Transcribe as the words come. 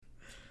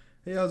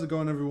Hey, how's it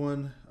going,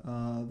 everyone?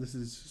 This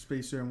is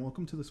Spacer, and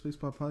welcome to the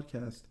Spacepod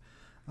Podcast.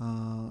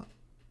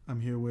 I'm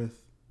here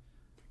with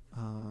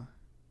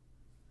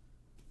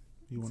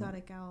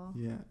Exotic Owl.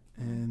 yeah,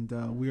 and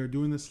we are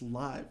doing this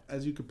live,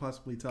 as you could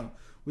possibly tell.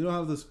 We don't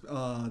have this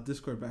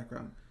Discord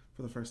background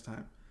for the first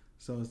time,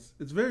 so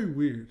it's very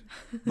weird,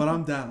 but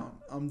I'm down.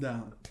 I'm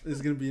down. This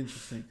is gonna be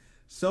interesting.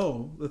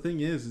 So the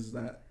thing is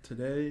that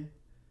today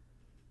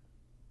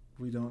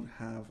we don't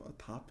have a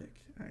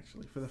topic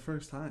actually for the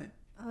first time.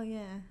 Oh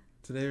yeah.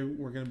 Today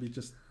we're gonna be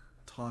just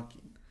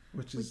talking,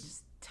 which We're is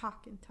just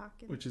talking.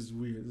 which is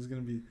weird. This is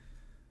gonna be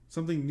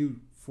something new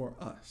for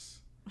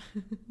us.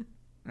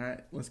 All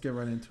right, let's get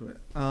right into it.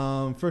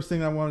 First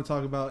thing I want to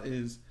talk about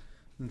is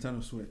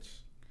Nintendo Switch.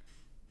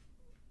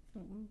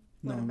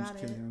 What I'm about just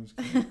kidding. it? I'm just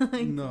kidding.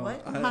 Like, No,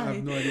 what? I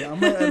have no idea. I'm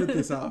gonna edit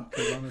this out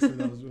because honestly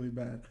that was really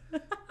bad.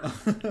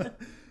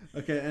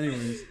 Okay.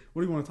 Anyways,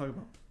 what do you want to talk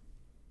about?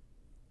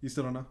 You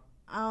still don't know?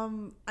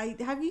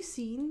 Have you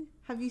seen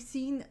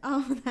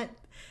that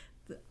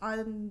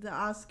on the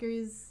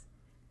Oscars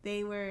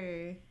they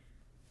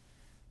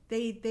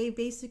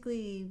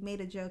basically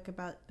made a joke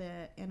about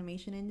the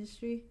animation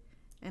industry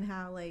and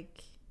how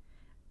like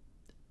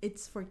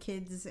it's for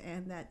kids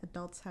and that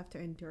adults have to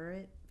endure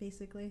it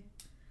basically.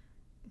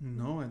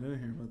 No, I didn't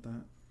hear about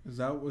that. Is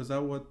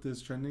that what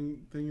this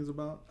trending thing is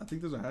about? I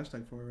think there's a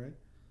hashtag for it, right?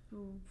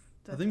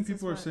 I think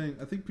people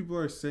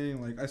are saying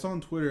like I saw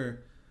on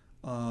Twitter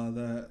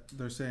that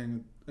they're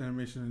saying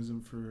animation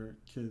isn't for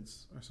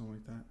kids or something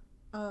like that.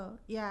 Oh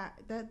yeah,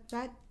 that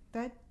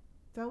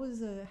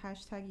was a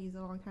hashtag used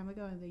a long time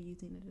ago, and they're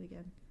using it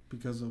again.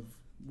 Because of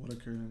what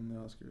occurred in the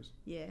Oscars.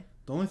 Yeah.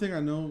 The only thing I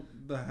know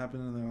that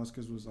happened in the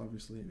Oscars was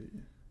obviously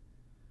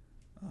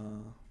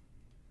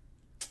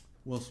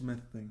Will Smith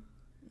thing.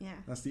 Yeah.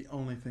 That's the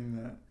only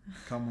thing that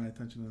caught my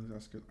attention in the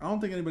Oscars. I don't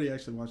think anybody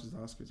actually watches the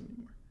Oscars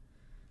anymore.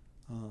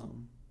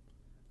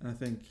 And I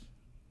think,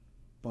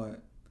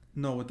 but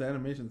no, with the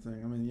animation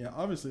thing, I mean, yeah,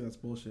 obviously that's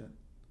bullshit.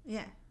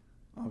 Yeah.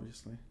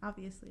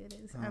 Obviously it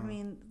is. I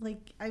mean,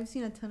 like, I've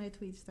seen a ton of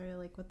tweets that are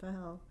like, what the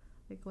hell?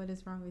 Like, what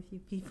is wrong with you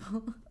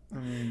people? I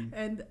mean,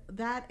 and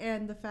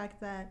the fact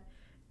that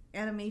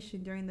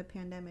animation during the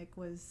pandemic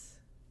was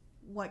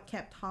what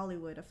kept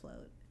Hollywood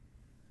afloat.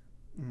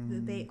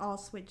 They all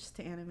switched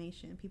to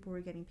animation. People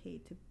were getting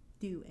paid to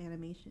do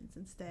animations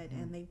instead,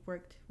 and they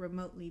worked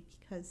remotely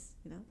because,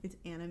 it's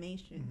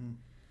animation.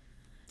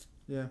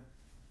 Yeah.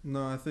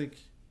 No, I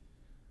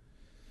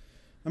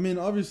mean,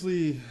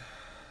 obviously,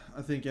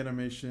 I think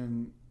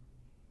animation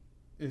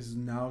is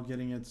now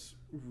getting its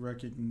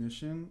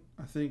recognition.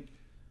 I think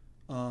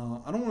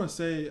I don't want to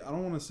say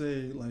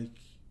like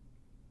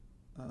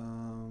I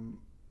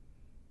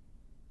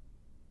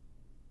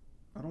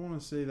don't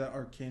want to say that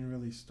Arcane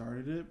really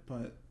started it,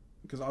 but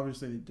because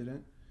obviously they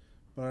didn't.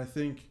 But I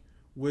think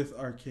with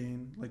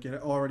Arcane, like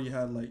it already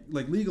had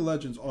like League of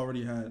Legends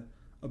already had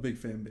a big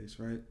fan base,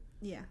 right?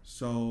 Yeah.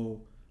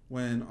 So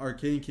when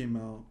Arcane came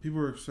out,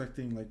 people were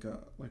expecting like a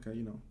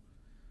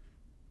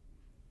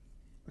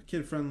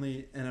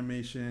kid-friendly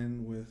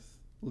animation with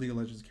League of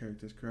Legends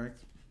characters,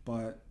 correct?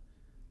 But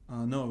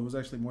no, it was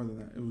actually more than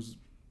that. It was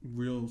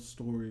real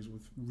stories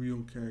with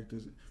real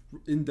characters,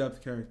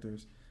 in-depth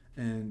characters,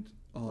 and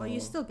well, you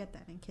still get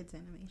that in kids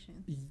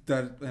animation.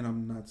 And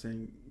I'm not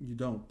saying you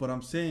don't, but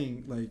I'm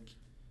saying like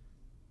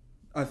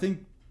I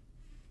think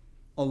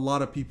a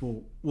lot of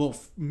people. Well,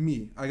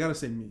 I gotta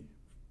say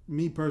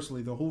me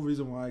personally, the whole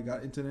reason why I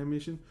got into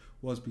animation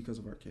was because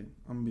of Arcane.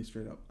 I'm gonna be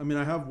straight up. I mean,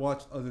 I have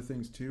watched other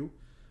things too,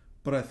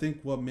 but I think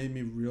what made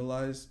me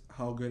realize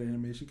how good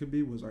animation could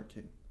be was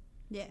Arcane.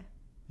 Yeah.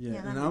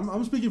 Yeah, and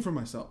I'm speaking for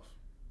myself.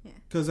 Yeah.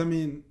 Because I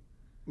mean,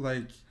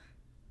 like,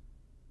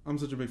 I'm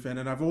such a big fan,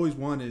 and I've always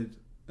wanted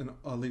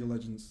a League of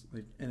Legends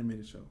like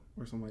animated show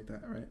or something like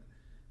that, right?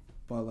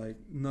 But like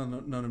none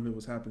of it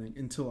was happening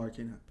until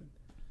Arcane happened.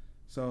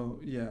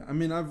 So yeah, I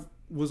mean,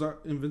 was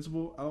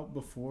Invincible out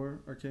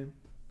before Arcane?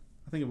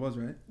 I think it was,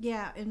 right?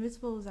 Yeah,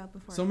 Invincible was out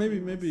before. So maybe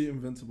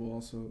Invincible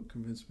also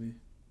convinced me.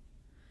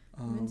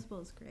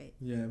 Invincible is great.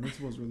 Yeah,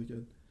 Invincible is really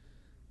good.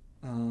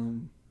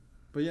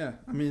 But yeah,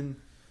 I mean,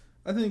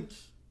 I think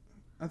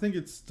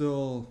it's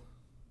still.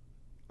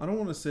 I don't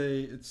want to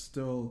say it's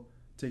still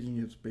taking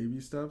its baby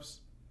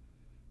steps,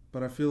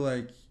 but I feel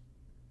like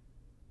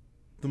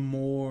the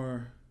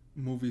more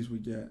movies we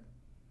get,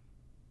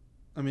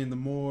 I mean, the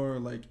more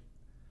like,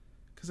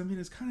 because I mean,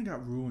 it's kind of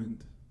got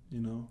ruined, you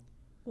know.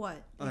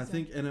 What? I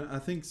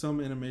think some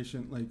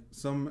animation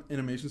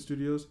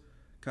studios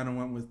kind of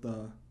went with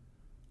the,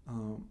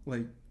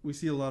 like we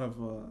see a lot of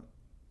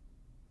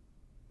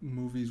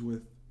movies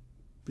with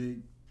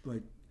big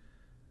like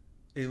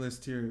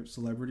A-list tier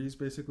celebrities,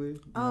 basically.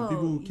 People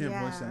who can't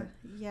voice act.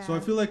 Yeah. So I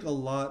feel like a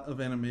lot of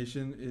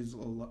animation is a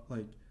lot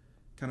like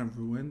kind of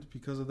ruined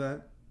because of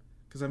that.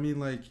 Because I mean,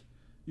 like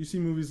you see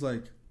movies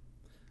like,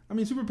 I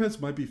mean, Super Pets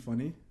might be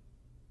funny,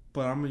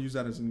 but I'm gonna use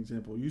that as an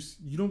example.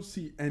 You don't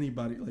see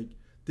anybody like.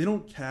 They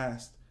don't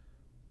cast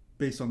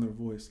based on their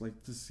voice,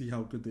 like to see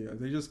how good they are.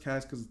 They just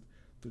cast because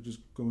they're just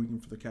going in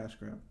for the cash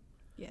grab.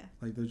 Yeah.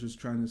 Like they're just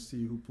trying to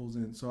see who pulls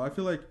in. So I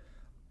feel like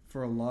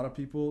for a lot of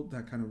people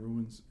that kind of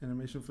ruins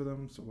animation for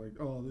them. So like,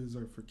 oh, these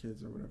are for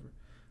kids or whatever.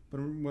 But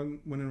when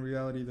in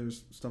reality,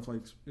 there's stuff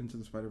like Into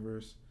the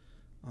Spider-Verse.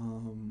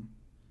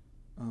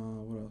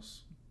 What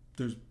else?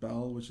 There's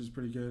Belle, which is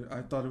pretty good.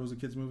 I thought it was a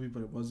kids movie,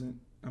 but it wasn't.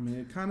 I mean,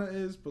 it kind of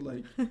is, but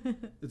like,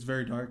 it's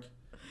very dark.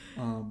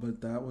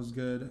 But that was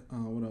good.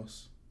 What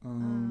else?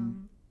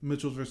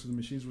 Mitchell's versus the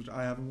Machines, which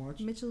I haven't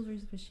watched. Mitchell's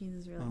versus Machines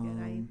is really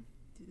good.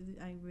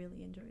 I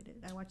really enjoyed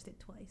it. I watched it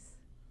twice.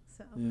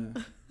 So yeah,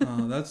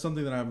 that's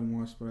something that I haven't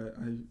watched, but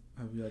I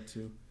have yet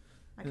to.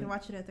 I could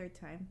watch it a third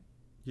time.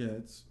 Yeah,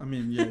 it's. I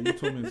mean, yeah, you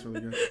told me it's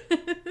really good.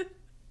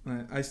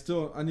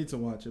 I need to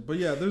watch it, but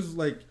yeah, there's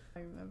like. I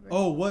remember.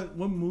 Oh, what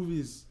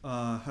movies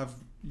have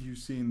you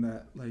seen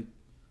that like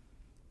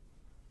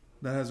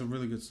that has a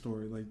really good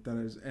story, like that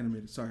is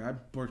animated? Sorry, I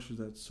butchered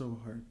that so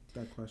hard.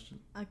 That question.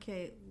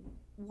 Okay,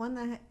 one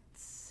that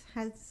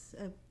has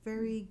a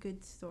very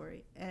good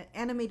story,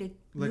 animated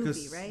like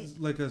movie, right?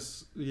 Like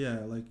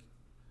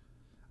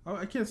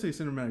I can't say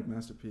cinematic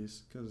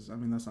masterpiece because I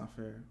mean that's not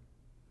fair,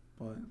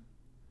 but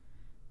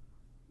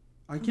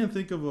I can't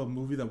think of a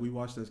movie that we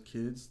watched as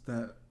kids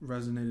that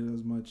resonated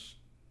as much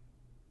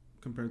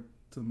compared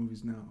to the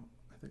movies now.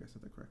 I think I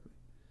said that correctly.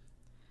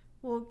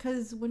 Well,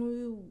 because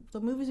the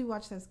movies we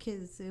watched as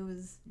kids, it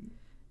was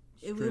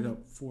straight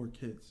up for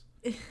kids.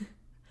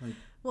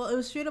 Well, it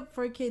was straight up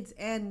for kids,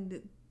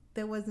 and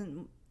there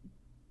wasn't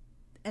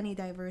any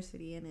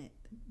diversity in it.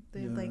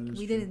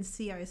 We didn't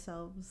see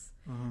ourselves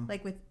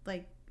with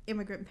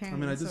immigrant parents. I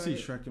mean, I did see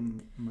Shrek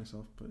in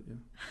myself, but yeah.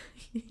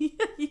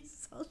 Yeah, you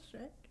saw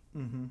Shrek.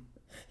 Mm-hmm.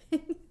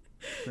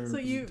 So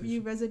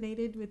you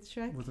resonated with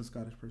Shrek? With a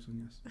Scottish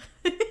person, yes.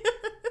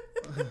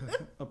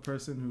 A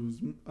person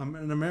who's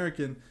an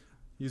American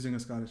using a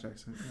Scottish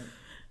accent. Right?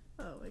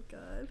 Oh my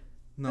god.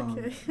 No.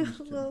 Okay.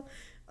 Well,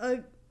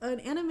 an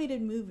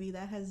animated movie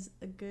that has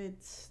a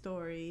good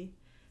story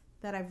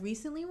that I've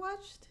recently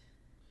watched.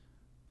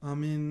 I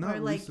mean,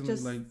 not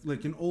recently,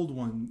 like an old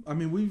one. I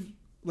mean, we've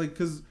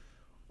because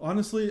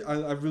honestly,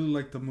 I really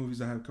like the movies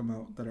that have come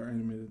out that are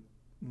animated.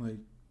 Like,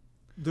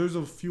 there's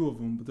a few of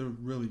them, but they're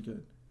really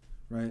good,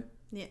 right?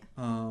 Yeah.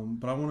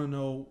 But I want to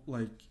know,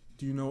 like,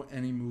 do you know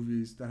any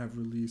movies that have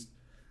released?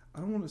 I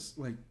don't want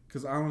to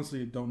because I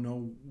honestly don't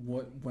know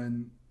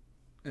when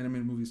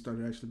animated movies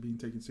started actually being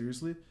taken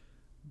seriously.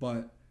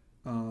 But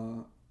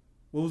what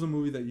was a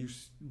movie that you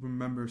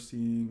remember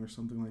seeing or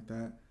something like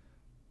that,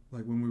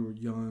 like when we were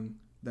young,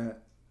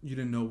 that you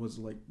didn't know was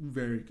like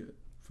very good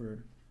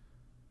for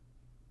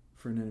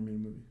an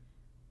animated movie?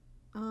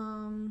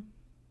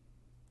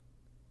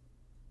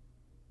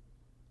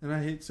 And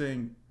I hate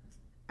saying.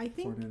 I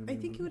think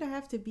it would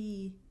have to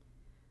be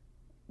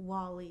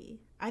WALL-E.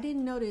 I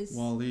didn't notice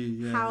how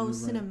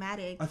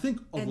cinematic. Right. I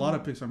think a lot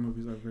of Pixar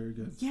movies are very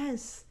good.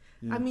 Yes.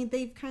 Yeah. I mean,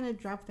 they've kind of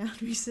dropped down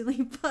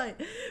recently, but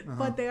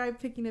they are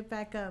picking it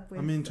back up with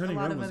a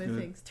lot of other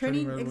things.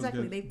 Turning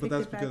exactly, they picked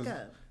it back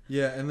up.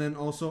 Yeah, and then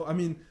also, I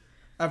mean,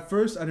 at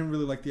first I didn't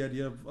really like the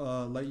idea of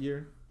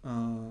Lightyear.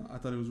 I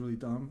thought it was really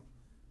dumb,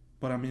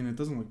 but I mean, it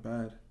doesn't look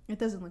bad. It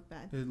doesn't look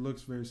bad. It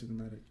looks very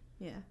cinematic.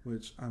 Yeah.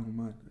 Which I don't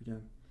mind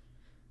again.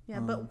 Yeah,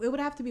 but it would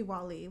have to be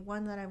WALL-E,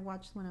 one that I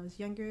watched when I was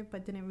younger,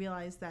 but didn't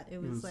realize that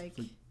it was like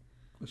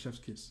a chef's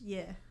kiss.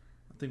 Yeah.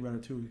 I think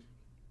Ratatouille.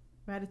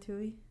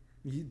 Ratatouille.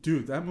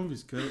 Dude, that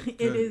movie's good.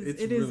 It is.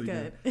 It's really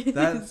good.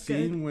 That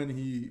scene when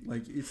he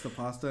eats the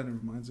pasta and it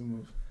reminds him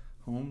of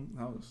home.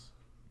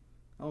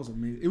 That was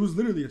amazing. It was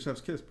literally a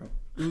chef's kiss, bro.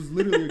 It was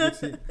literally a good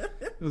scene.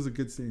 It was a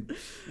good scene,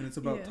 and it's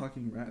about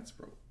talking rats,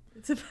 bro.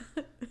 It's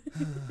about.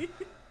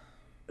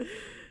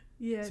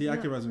 Yeah. See, I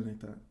can resonate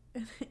that.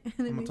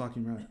 I'm a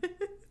talking rat.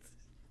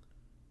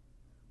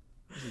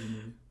 That's a good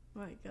movie.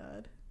 My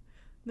God.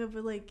 No,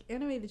 but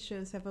animated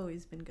shows have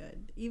always been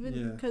good,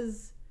 even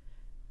because.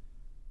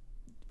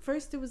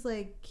 First, it was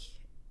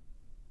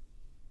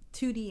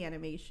 2D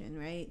animation,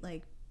 right?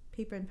 Like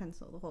paper and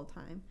pencil the whole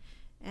time.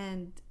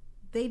 And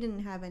they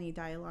didn't have any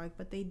dialogue,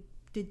 but they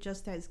did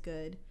just as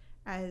good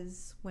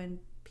as when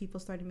people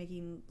started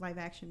making live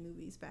action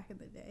movies back in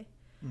the day.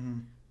 Mm-hmm.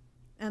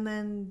 And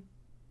then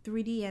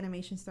 3D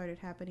animation started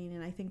happening,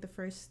 and I think the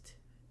first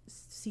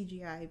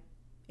CGI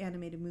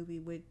animated movie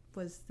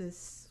was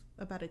this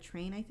about a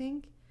train, I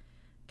think.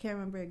 Can't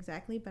remember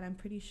exactly, but I'm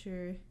pretty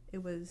sure it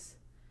wasn't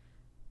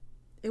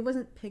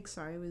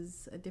Pixar. It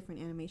was a different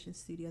animation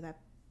studio that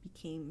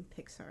became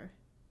Pixar.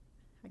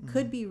 I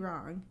could be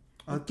wrong.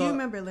 I do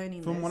remember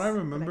learning from this. What I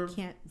remember,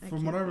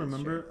 from what I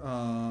remember,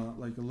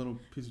 like a little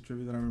piece of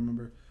trivia that I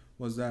remember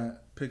was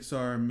that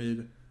Pixar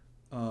made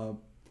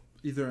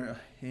either a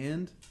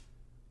hand,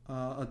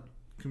 a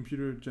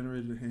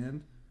computer-generated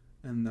hand,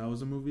 and that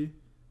was a movie,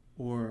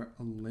 or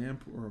a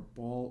lamp, or a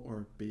ball, or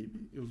a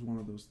baby. It was one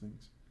of those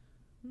things.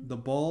 Mm-hmm. The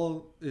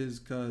ball is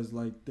because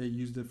they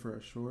used it for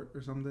a short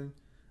or something.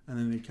 And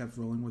then they kept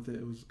rolling with it.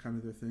 It was kind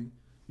of their thing.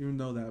 Even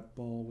though that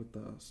ball with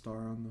the star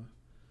on the...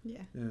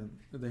 Yeah,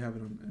 they have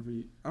it on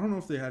every... I don't know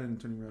if they had it in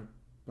Turning Red,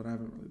 but I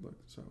haven't really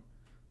looked, so...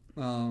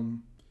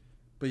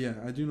 But yeah,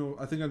 I do know...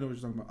 I think I know what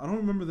you're talking about. I don't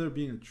remember there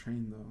being a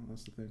train, though.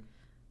 That's the thing.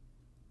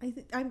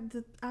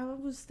 I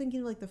was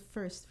thinking like the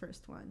first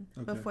one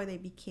before they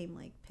became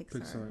like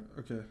Pixar.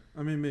 Okay.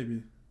 I mean,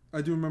 maybe.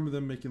 I do remember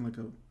them making like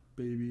a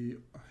baby,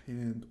 a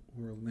hand,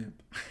 or a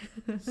lamp.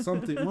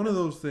 Something, one of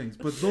those things.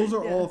 But those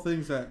are all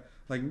things that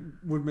like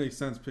would make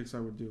sense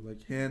Pixar would do.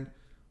 Like hand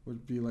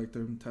would be like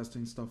them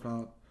testing stuff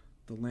out.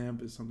 The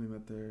lamp is something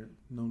that they're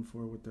known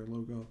for with their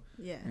logo.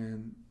 Yeah.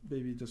 And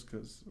baby, just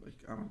because, like,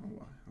 I don't know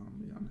why. I'm going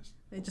to be honest.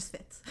 It just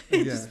fits.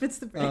 It just fits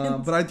the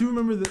brand. But I do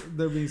remember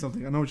there being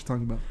something. I know what you're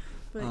talking about.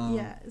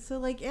 But so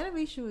like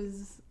animation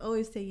was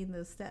always taking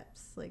those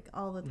steps, like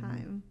all the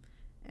time.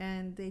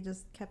 And they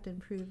just kept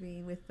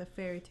improving with the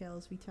fairy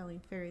tales, retelling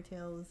fairy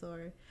tales,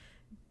 or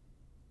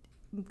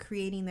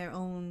creating their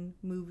own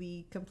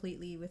movie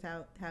completely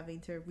without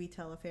having to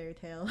retell a fairy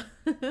tale.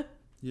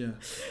 Yeah.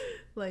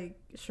 Like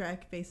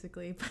Shrek,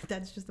 basically. But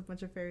that's just a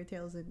bunch of fairy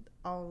tales and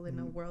all in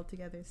a world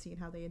together, seeing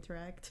how they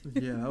interact.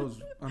 Yeah, that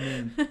was... I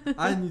mean,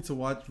 I need to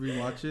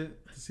rewatch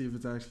it to see if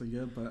it's actually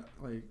good. But,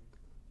 like,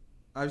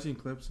 I've seen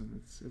clips and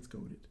it's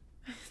goated.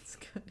 It's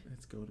good.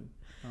 It's goated.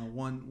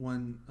 One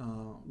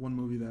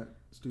movie that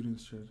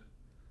students should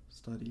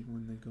study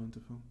when they go into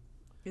film.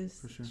 Is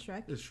for sure.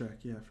 Shrek? It's Shrek,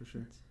 yeah, for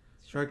sure.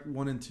 Shrek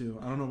 1 and 2.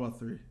 I don't know about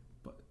 3,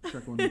 but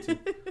Shrek 1 and 2.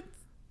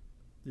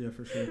 Yeah,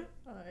 for sure.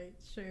 Alright,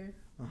 sure.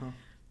 Uh-huh.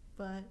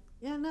 But,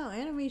 yeah, no,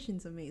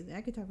 animation's amazing.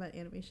 I could talk about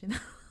animation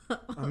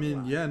I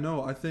mean, yeah,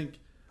 no, I think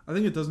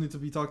it does need to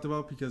be talked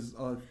about because,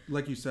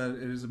 like you said,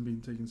 it isn't being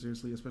taken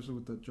seriously, especially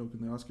with the joke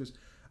in the Oscars.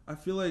 I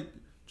feel like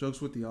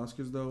jokes with the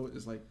Oscars, though,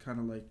 is, like, kind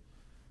of like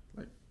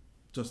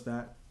just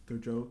that. They're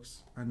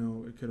jokes. I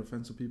know it could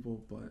offend some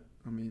people, but,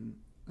 I mean,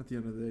 at the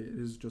end of the day, it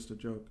is just a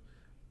joke.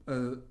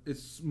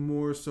 It's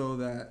more so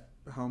that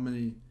how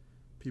many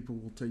people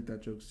will take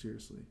that joke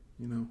seriously,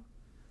 you know?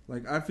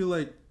 Like, I feel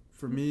like,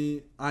 for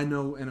me, I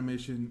know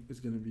animation is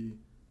going to be,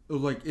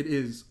 like, it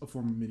is a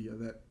form of media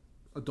that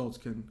adults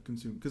can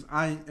consume. Because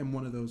I am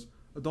one of those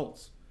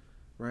adults,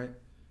 right?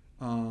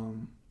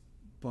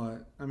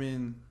 But, I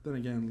mean, then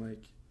again,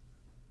 like,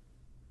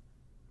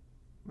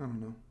 I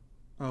don't know.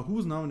 Who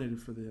was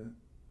nominated for the...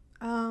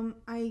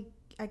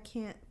 I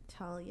can't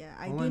tell yet.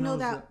 I do know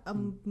that a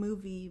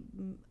movie,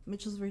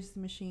 Mitchell's vs. the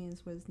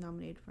Machines, was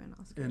nominated for an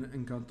Oscar. And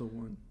Encanto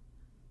won.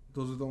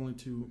 Those are the only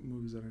two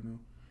movies that I know.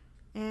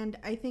 And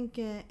I think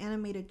an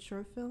animated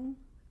short film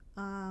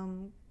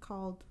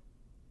called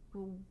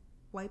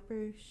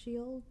Wiper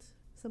Shield,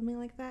 something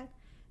like that.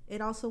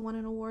 It also won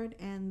an award,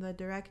 and the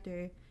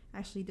director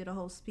actually did a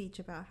whole speech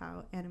about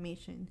how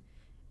animation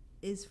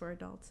is for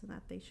adults and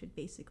that they should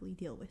basically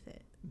deal with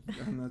it.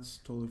 And that's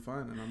totally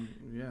fine.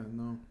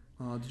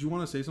 And did you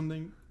want to say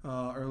something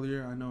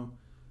earlier? I know,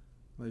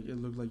 like,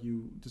 it looked like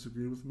you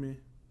disagreed with me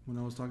when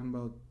I was talking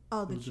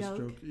about the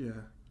joke. Yeah.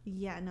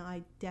 Yeah, no,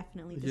 I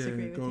definitely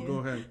disagree with you. Go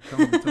ahead. Tell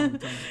me.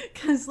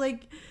 Because,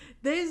 like,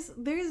 there's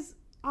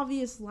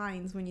obvious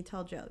lines when you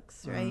tell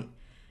jokes, right?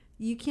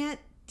 You can't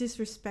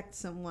disrespect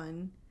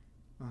someone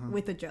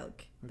with a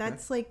joke. Okay.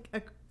 That's, like,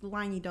 a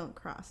line you don't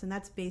cross. And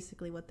that's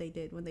basically what they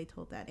did when they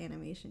told that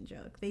animation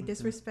joke. They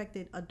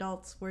disrespected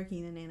adults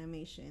working in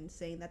animation,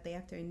 saying that they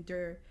have to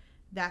endure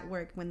that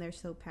work when they're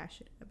so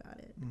passionate about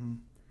it. Mm-hmm.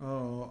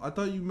 Oh, I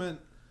thought you meant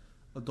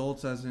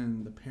adults as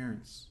in the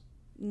parents.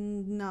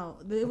 No,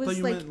 I thought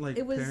you meant like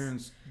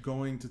parents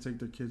going to take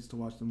their kids to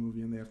watch the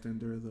movie and they have to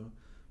endure the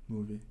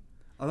movie.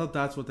 I thought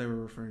that's what they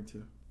were referring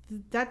to.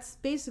 That's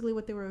basically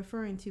what they were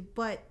referring to,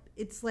 but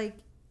it's like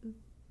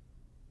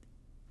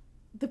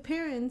the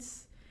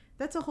parents,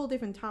 that's a whole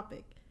different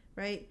topic,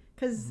 right?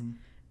 Because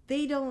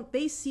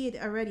they see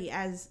it already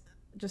as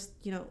just,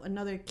 you know,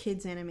 another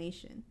kid's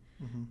animation,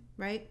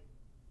 right?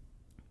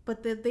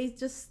 But it's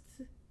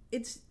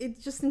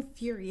just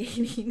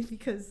infuriating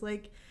because,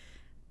 like,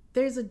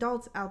 there's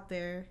adults out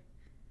there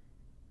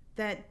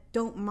that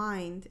don't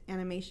mind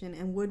animation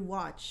and would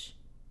watch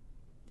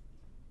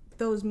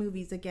those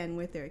movies again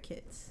with their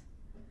kids.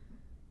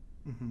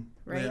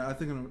 Right?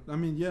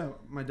 Yeah,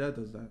 my dad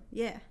does that.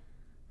 Yeah.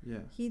 Yeah.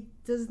 He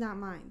does not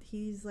mind.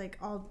 He's like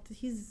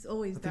he's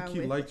always down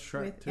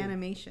with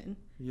animation.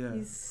 Yeah.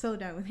 He's so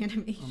down with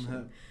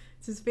animation.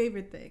 It's his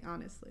favorite thing,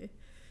 honestly.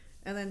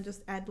 And then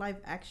just add live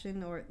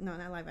action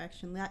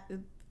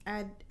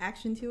add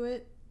action to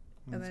it.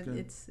 That's and then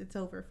good. It's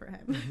over for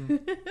him.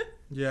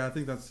 Yeah, I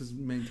think that's his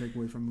main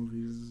takeaway from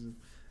movies. If it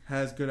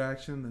has good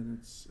action, then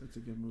it's a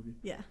good movie.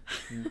 Yeah.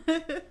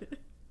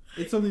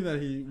 It's something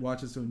that he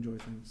watches to enjoy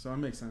things, so it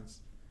makes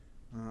sense.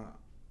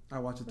 I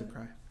watch it to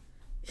cry.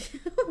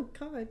 Oh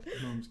God.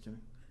 No, I'm just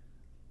kidding.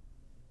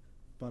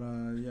 But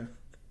yeah.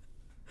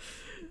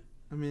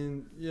 I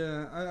mean,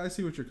 yeah, I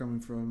see what you're coming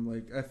from.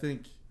 Like, I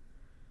think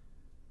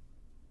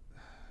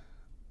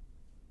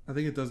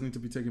it does need to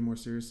be taken more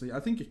seriously. I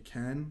think it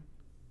can.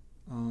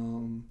 I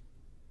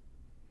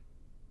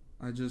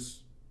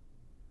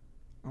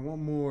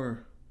want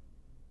more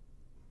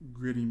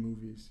gritty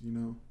movies, you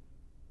know?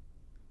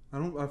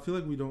 I feel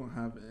like we don't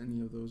have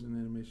any of those in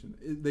animation.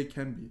 They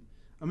can be.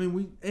 I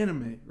mean,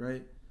 anime,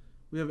 right?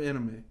 We have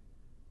anime.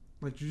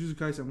 Like Jujutsu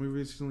Kaisen, we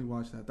recently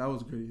watched that. That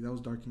was gritty. That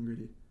was dark and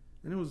gritty.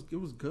 And it was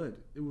good.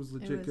 It was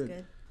legit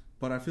good.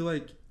 But I feel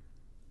like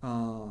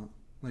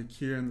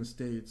here in the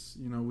States,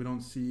 you know, we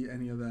don't see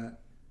any of that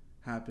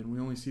happen. We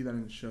only see that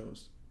in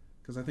shows,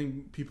 because I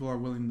think people are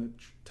willing to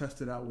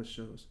test it out with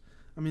shows.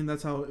 I mean,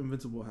 that's how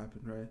Invincible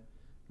happened, right?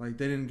 Like,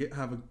 they didn't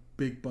have a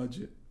big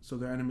budget, so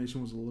their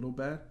animation was a little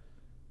bad,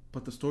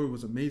 but the story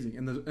was amazing,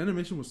 and the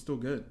animation was still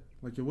good.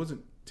 Like, it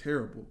wasn't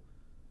terrible,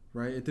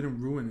 right? It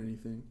didn't ruin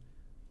anything.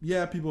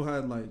 Yeah, people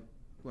had like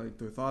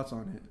their thoughts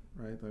on it,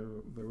 right?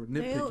 They were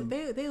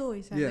nitpicking. They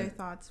always have their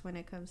thoughts when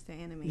it comes to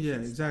animation. Yeah,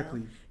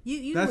 exactly.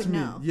 You that's would me.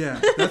 know.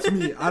 Yeah, that's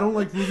me. I don't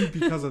like RWBY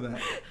because of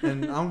that,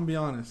 and I'm gonna be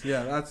honest.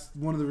 Yeah, that's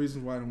one of the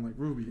reasons why I don't like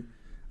RWBY.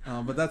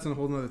 But that's a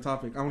whole nother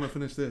topic. I want to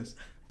finish this.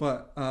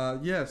 But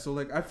yeah, so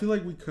like I feel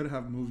like we could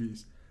have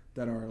movies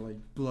that are like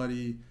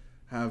bloody,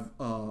 have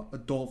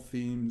adult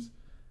themes,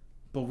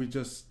 but we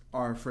just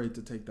are afraid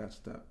to take that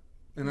step.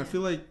 And I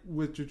feel like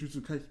with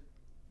Jujutsu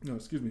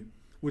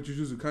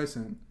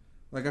Kaisen,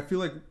 like I feel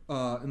like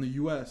in the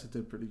U.S. it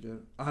did pretty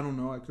good. I don't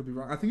know, I could be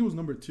wrong. I think it was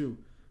number 2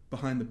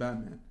 behind the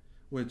Batman,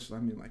 which I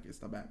mean, like, it's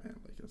the Batman.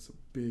 Like, it's a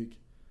big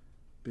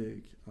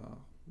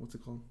what's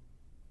it called?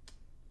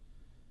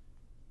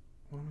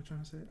 What am I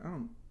trying to say? I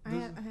don't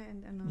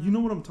know. You know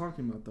what I'm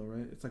talking about, though,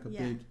 right? It's like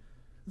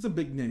it's a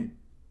big name.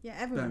 Yeah,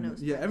 everyone Batman.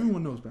 knows. Yeah, Batman.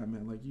 Everyone knows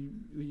Batman. Like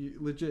you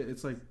legit,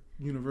 it's like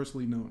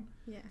universally known.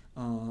 Yeah.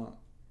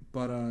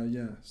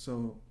 Yeah.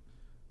 So,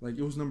 like,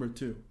 it was number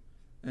 2,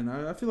 and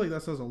I feel like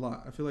that says a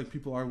lot. I feel like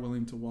people are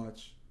willing to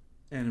watch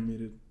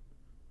animated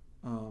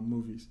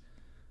movies.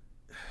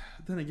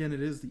 Then again,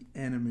 it is the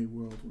anime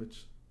world,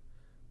 which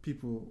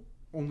people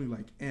only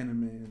like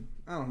anime, and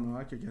I don't know.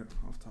 I could get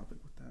off topic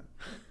with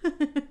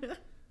that.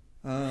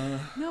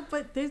 No,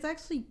 but there's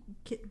actually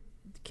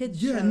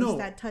kids shows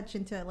that touch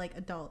into like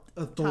adult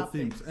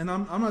themes, and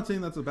I'm not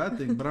saying that's a bad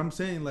thing, but I'm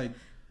saying like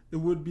it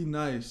would be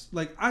nice.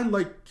 Like, I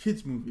like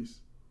kids movies.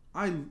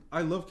 I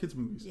love kids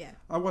movies. Yeah.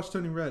 I watched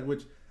Turning Red,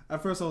 which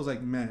at first I was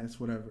like, man, it's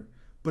whatever.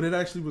 But it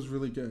actually was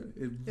really good.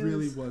 It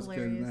really was good,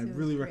 and I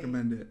really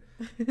recommend it.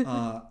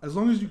 As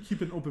long as you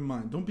keep an open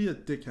mind. Don't be a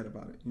dickhead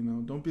about it, you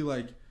know? Don't be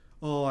like,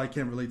 oh, I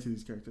can't relate to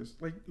these characters.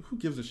 Like, who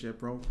gives a shit,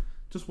 bro?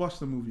 Just watch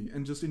the movie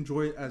and just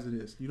enjoy it as it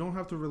is. You don't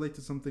have to relate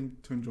to something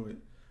to enjoy it,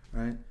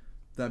 right?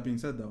 That being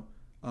said, though,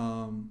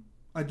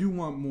 I do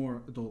want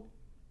more adult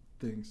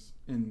things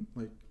in,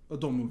 like,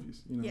 adult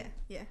movies, you know?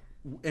 Yeah.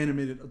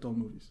 Animated adult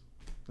movies.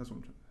 That's what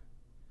I'm trying to say.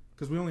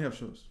 Because we only have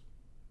shows.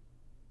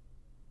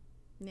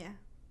 Yeah.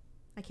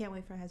 I can't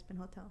wait for Husband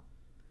Hotel.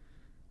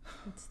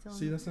 It's still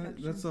that's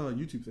a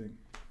YouTube thing.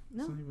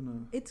 No, it's not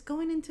even it's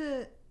going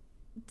into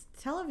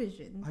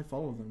television. I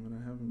follow them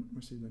and I haven't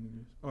received any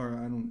news, or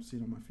I don't see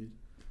it on my feed.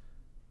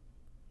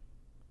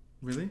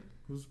 Really?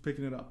 Who's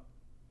picking it up?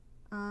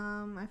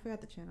 I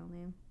forgot the channel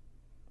name.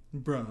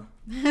 Bruh.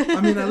 I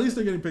mean, at least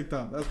they're getting picked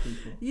up. That's pretty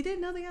cool. You didn't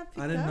know they got picked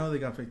up? I didn't know they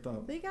got picked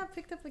up. They got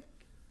picked up like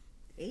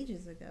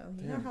ages ago.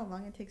 You know how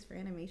long it takes for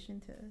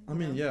animation to... I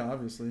mean, yeah,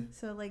 obviously.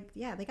 So, like,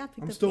 yeah, they got picked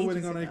up I'm still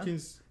waiting on ago. Arcane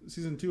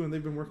Season 2, and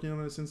they've been working on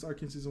it since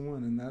Arcane Season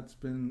 1, and that's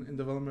been in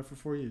development for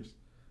 4 years.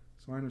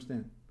 So I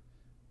understand.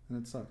 And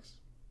it sucks.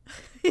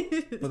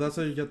 But that's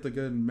how you get the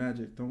good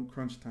magic. Don't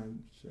crunch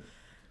time shit.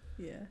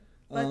 Yeah.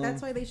 But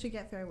that's why they should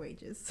get fair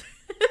wages.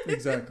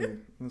 Exactly.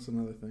 That's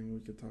another thing we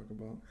could talk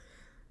about.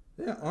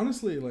 Yeah,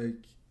 honestly,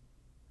 like,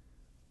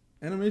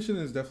 animation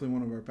is definitely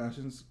one of our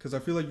passions, because I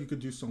feel like you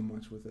could do so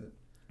much with it.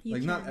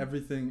 Not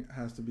everything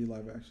has to be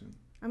live action.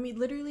 I mean,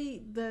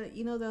 literally,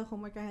 the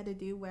homework I had to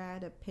do where I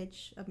had to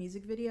pitch a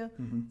music video,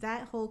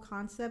 that whole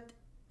concept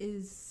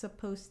is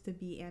supposed to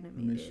be animated.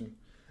 Animation.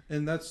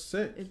 And that's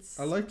sick.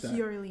 I like that.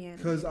 Purely animated.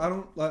 Because I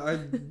don't,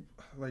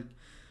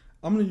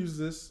 I'm going to use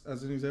this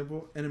as an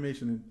example. Anime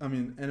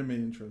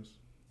intros.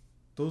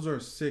 Those are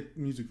sick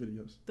music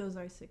videos.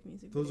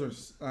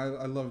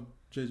 I love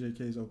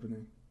JJK's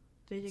opening.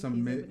 It's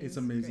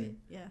amazing. Great.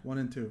 Yeah. 1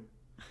 and 2.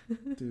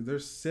 Dude, they're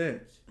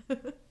sick.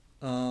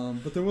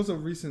 But there was a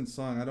recent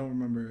song, I don't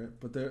remember it,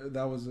 but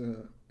that was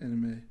a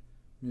anime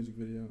music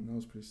video, and that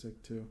was pretty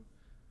sick too.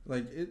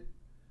 Like, it,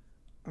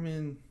 I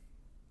mean,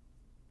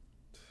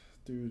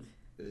 dude,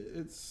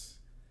 it's...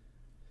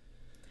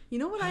 You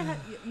know what I had?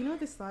 You know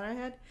this thought I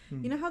had?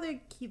 You know how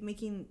they keep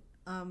making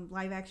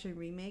live action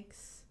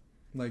remakes?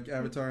 Like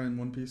Avatar and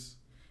One Piece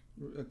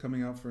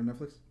coming out for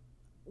Netflix?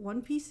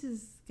 One Piece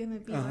is gonna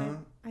be live.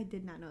 I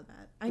did not know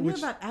that. I knew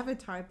about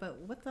Avatar, but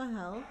what the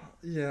hell?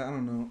 Yeah, I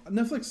don't know.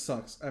 Netflix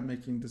sucks at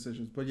making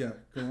decisions, but yeah,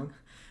 go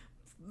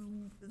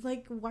on.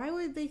 Like, why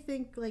would they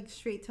think like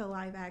straight to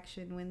live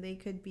action when they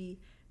could be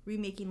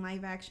remaking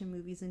live action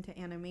movies into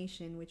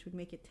animation, which would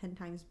make it 10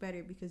 times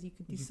better because you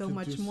could do so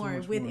much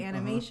more with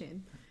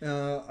animation.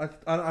 I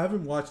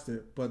haven't watched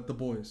it, but The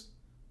Boys,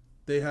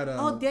 they had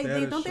a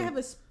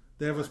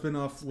they have a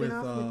spin-off with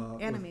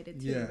animated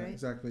too, yeah, right?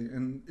 Exactly,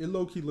 and it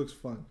low-key looks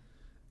fun.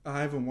 I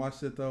haven't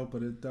watched it though,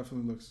 but it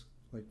definitely looks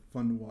like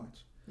fun to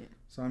watch. Yeah.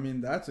 So I mean,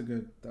 that's a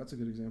good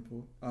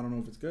example. I don't know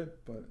if it's good,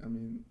 but I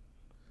mean,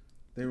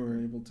 they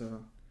were able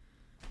to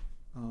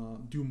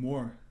do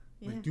more,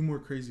 like do more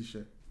crazy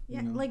shit.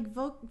 Yeah, you know? Like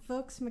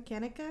Vox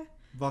Mechanica.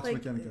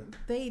 Mechanica.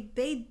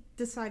 They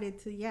decided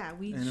to,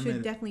 we Animated.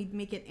 should definitely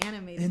make it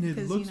animated. And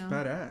it looks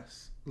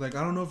badass. Like,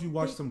 I don't know if you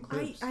watched some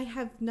clips. I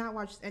have not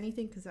watched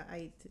anything because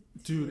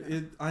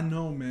Dude, I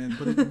know, man,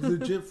 but it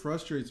legit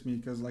frustrates me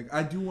because, like,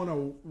 I do want to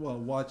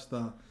watch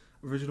the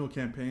original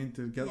campaign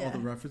to get all the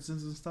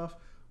references and stuff,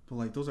 but,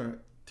 like, those are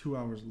 2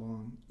 hours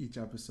long each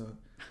episode.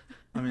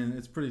 I mean,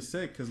 it's pretty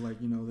sick because, like,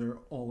 you know, they're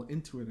all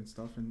into it and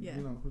stuff, and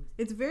you know,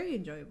 it's very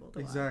enjoyable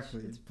to watch.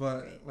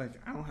 But great. Like,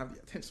 I don't have the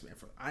attention span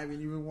for. I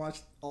haven't even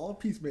watched all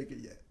Peacemaker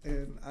yet,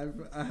 and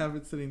I have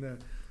it sitting there.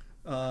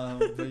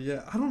 But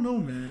yeah, I don't know,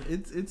 man.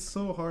 It's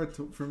so hard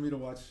for me to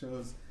watch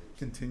shows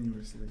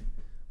continuously,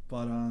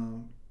 but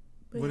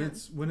when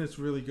it's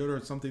really good or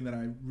it's something that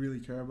I really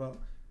care about,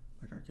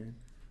 like Arcane.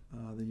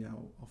 Then yeah,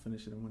 I'll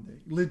finish it in one day.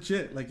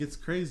 Legit, like it's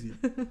crazy.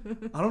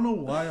 I don't know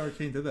why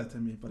Arcane did that to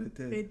me, but it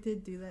did. It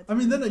did do that. I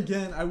mean, then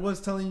again, I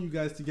was telling you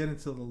guys to get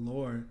into the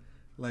lore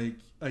like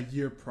a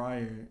year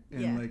prior,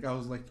 and like I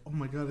was like, oh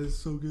my god, this is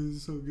so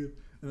good,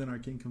 and then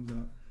Arcane comes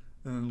out,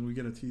 and then we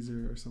get a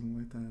teaser or something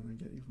like that, and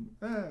I get even.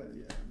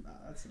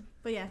 That's it.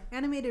 But yeah,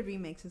 animated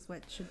remakes is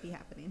what should be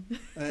happening.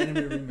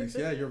 Animated remakes,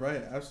 yeah, you're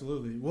right,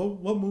 absolutely. Well,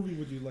 what movie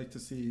would you like to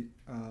see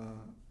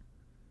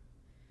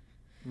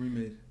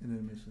remade in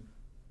animation?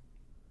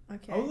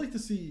 Okay. I would like to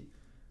see.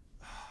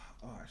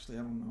 Oh, actually,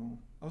 I don't know.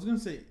 I was gonna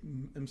say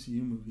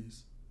MCU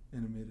movies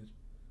animated,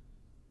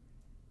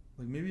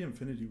 like maybe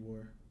Infinity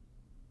War.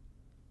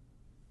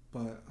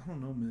 But I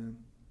don't know, man.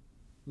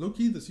 Low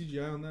key, the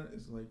CGI on that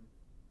is like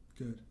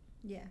good.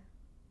 Yeah.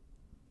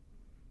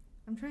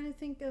 I'm trying to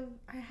think of.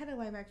 I had a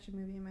live action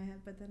movie in my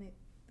head, but then it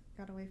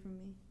got away from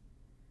me.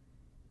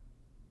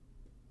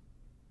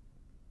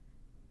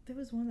 There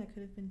was one that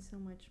could have been so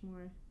much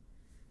more.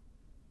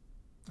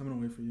 I'm gonna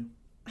wait for you.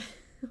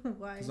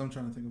 Why? Because I'm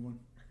trying to think of one.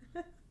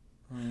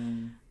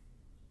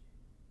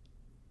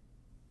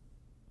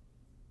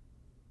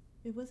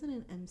 It wasn't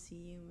an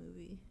MCU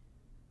movie.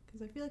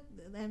 Because I feel like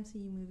the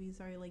MCU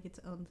movies are like its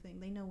own thing.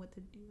 They know what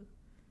to do.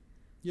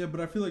 Yeah, but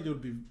I feel like it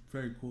would be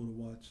very cool to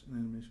watch in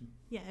animation.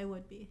 Yeah, it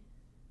would be.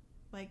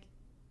 Like,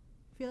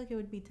 I feel like it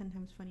would be 10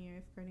 times funnier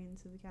if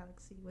Guardians of the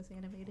Galaxy was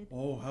animated.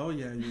 Oh, hell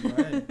yeah, you're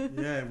right.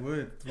 Yeah, it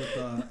would.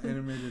 With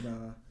animated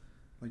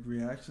like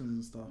reactions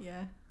and stuff.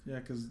 Yeah. Yeah,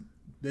 because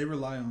they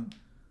rely on...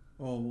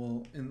 Oh,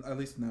 well, at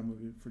least in that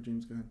movie for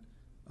James Gunn,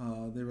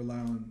 they rely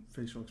on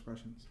facial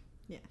expressions.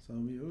 Yeah. So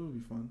it would be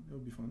fun. It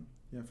would be fun.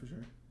 Yeah, for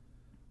sure.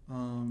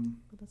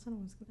 But that's what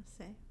I was going to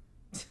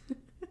say.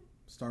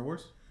 Star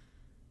Wars?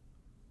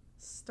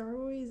 Star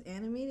Wars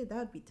animated? That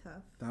would be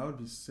tough. That would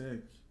be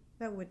sick.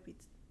 That would be...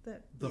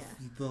 The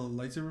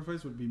lightsaber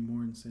fights would be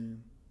more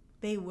insane.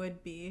 They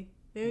would be.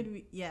 They would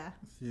be... Yeah.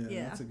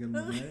 Yeah. That's a good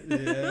one,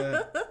 right?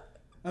 Yeah.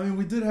 I mean,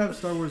 we did have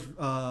Star Wars...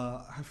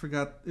 I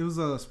forgot. It was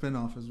a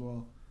spin-off as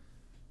well.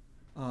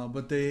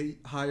 But they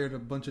hired a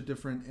bunch of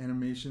different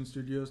animation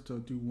studios to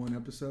do one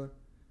episode,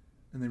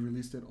 and they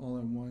released it all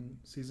in one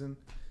season.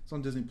 It's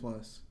on Disney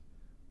Plus,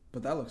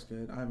 but that looks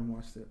good. I haven't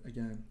watched it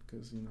again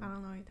because I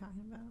don't know what you're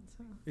talking about.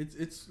 So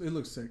it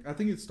looks sick. I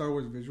think it's Star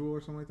Wars visual or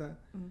something like that.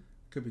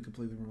 Could be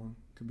completely wrong.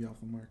 Could be off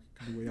the mark.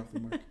 Could be way off the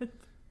mark.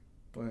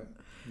 But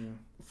yeah,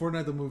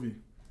 Fortnite the movie.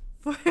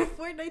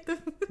 Fortnite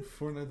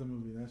the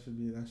movie.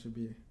 That should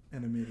be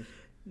animated.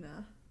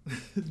 No.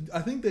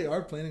 I think they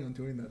are planning on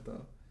doing that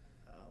though.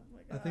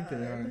 I think they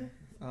are.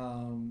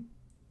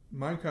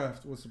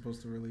 Minecraft was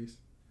supposed to release.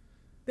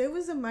 There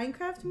was a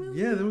Minecraft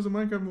movie? Yeah, there was a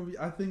Minecraft movie.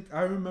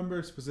 I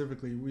remember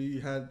specifically. We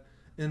had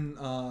in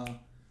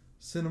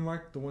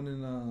Cinemark, the one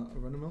in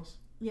Arundel Mills.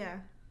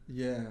 Yeah.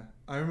 Yeah.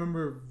 I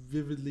remember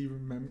vividly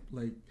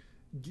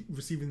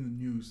receiving the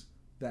news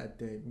that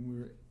day when we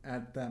were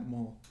at that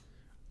mall.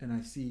 And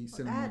I see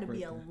Cinemark that had to right be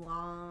there. a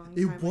long time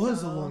It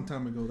was ago. a long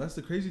time ago. That's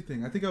the crazy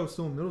thing. I think I was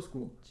still in middle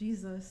school.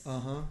 Jesus.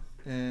 Uh-huh.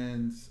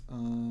 And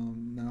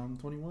now I'm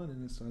 21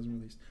 and it still hasn't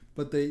released.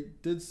 But they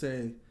did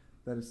say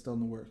that it's still in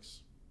the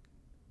works.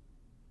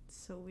 It's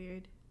so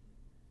weird.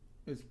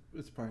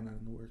 It's probably not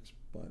in the works,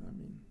 but I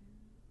mean,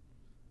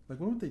 like,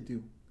 what would they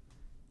do?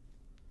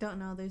 Don't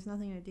know. There's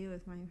nothing to do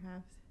with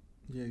Minecraft.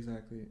 Yeah,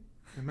 exactly.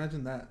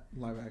 Imagine that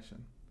live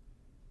action.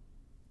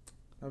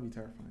 That would be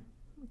terrifying.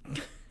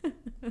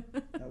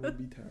 That would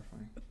be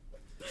terrifying.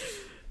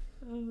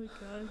 Oh my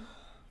god.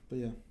 But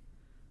yeah.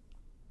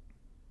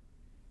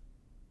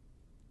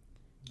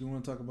 Do you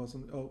want to talk about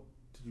something? Oh,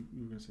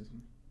 you were going to say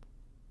something.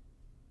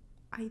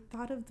 I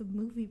thought of the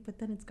movie, but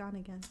then it's gone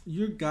again.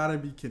 You gotta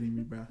be kidding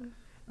me, bro.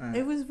 Right.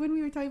 It was when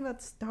we were talking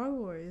about Star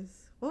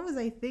Wars. What was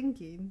I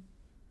thinking?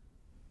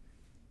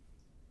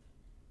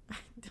 I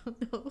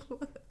don't know.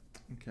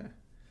 Okay.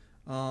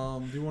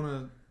 Do you want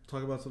to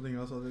talk about something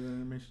else other than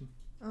animation?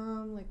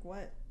 Like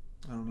what?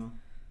 I don't know.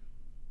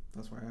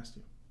 That's why I asked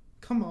you.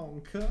 Come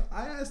on,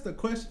 I asked a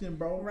question,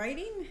 bro.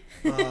 Writing?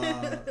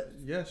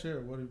 Yeah, sure.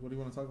 What do you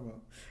want to talk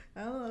about?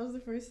 I don't know. That was the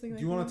first thing.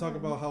 Do you want to talk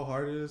about how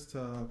hard it is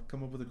to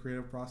come up with a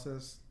creative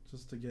process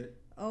just to get?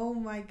 Oh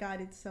my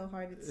god, it's so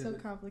hard. It's so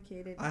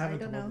complicated. I haven't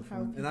don't come up know with how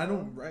one, and I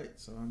don't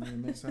write, so I mean, it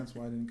makes sense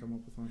why I didn't come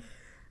up with one.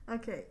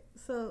 Okay,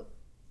 so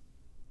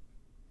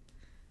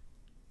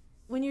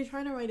when you're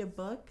trying to write a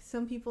book,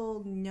 some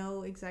people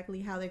know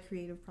exactly how their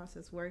creative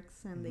process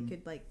works, and they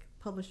could like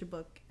publish a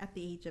book at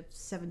the age of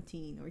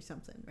 17 or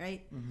something,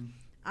 right?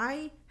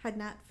 I had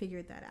not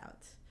figured that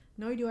out,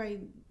 nor do I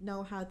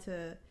know how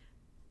to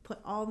put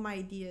all my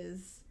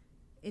ideas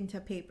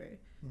into paper.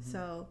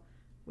 So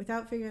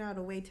without figuring out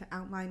a way to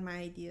outline my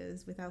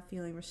ideas without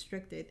feeling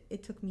restricted,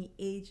 it took me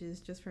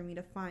ages just for me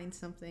to find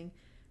something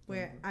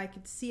where I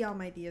could see all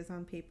my ideas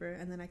on paper,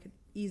 and then I could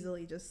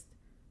easily just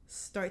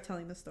start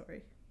telling the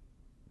story.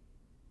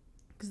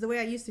 Because the way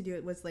I used to do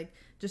it was like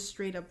just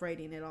straight up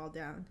writing it all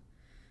down,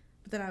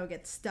 but then I would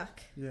get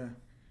stuck. Yeah.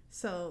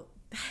 So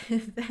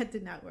that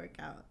did not work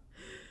out.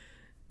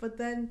 But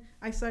then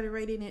I started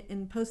writing it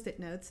in Post-it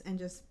notes and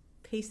just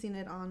pasting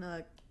it on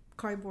a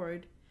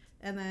cardboard,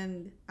 and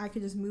then I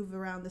could just move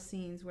around the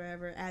scenes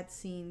wherever, add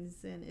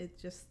scenes, and it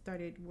just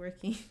started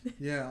working.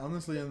 Yeah,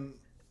 honestly, and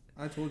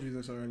I told you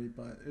this already,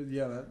 but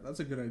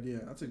that's a good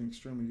idea. That's an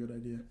extremely good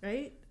idea.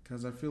 Right?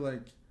 Because I feel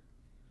like,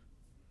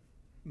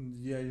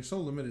 you're so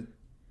limited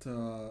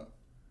to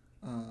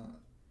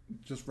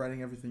just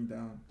writing everything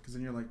down. Because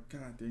then you're like,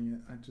 God dang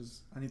it,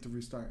 I need to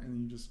restart. And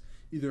then you just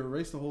either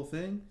erase the whole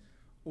thing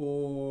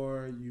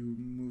or you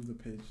move the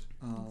page.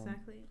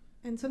 Exactly.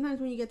 And sometimes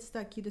when you get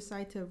stuck, you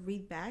decide to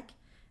read back.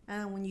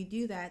 And when you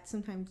do that,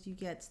 sometimes you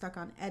get stuck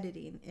on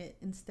editing it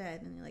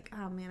instead. And you're like,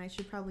 oh man, I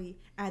should probably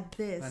add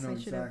this. I know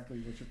exactly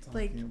what you're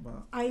talking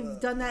about.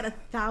 I've done that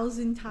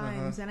 1,000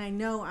 times, and I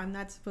know I'm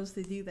not supposed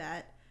to do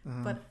that.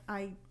 But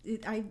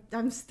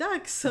I'm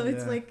stuck, so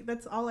it's like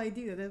that's all I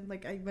do. Then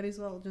like I might as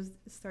well just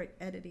start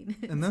editing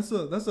it. And that's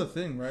the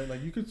thing, right?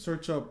 Like you could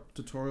search up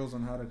tutorials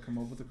on how to come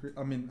up with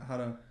how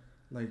to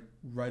like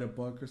write a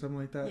book or something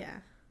like that. Yeah.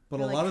 But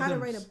or a lot of them, how to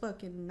write a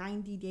book in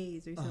 90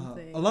 days or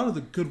something. A lot of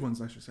the good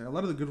ones, I should say. A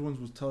lot of the good ones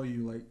will tell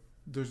you like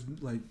there's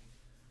like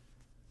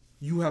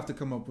you have to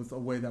come up with a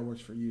way that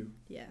works for you.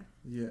 Yeah.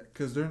 Yeah,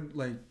 because they're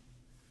like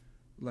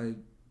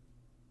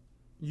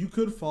you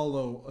could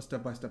follow a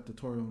step-by-step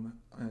tutorial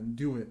and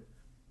do it,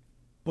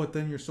 but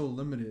then you're so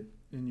limited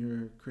in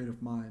your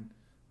creative mind,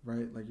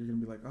 right? Like you're gonna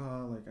be like,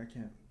 oh, like I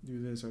can't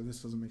do this, or this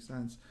doesn't make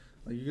sense.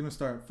 Like you're gonna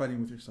start fighting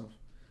with yourself.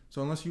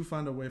 So unless you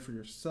find a way for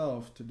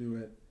yourself to do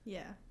it,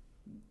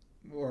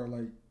 or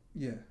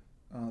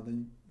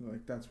then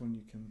like that's when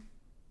you can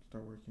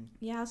start working.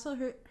 Yeah, I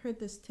also heard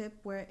this tip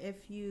where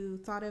if you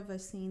thought of a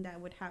scene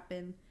that would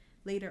happen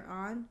later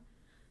on,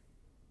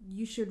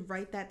 you should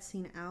write that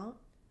scene out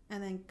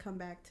and then come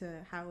back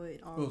to how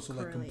it all correlates.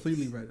 Like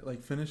completely write it,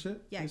 like finish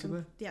it.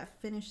 Yeah,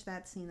 finish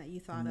that scene that you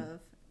thought of,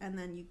 and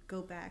then you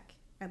go back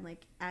and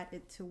like add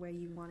it to where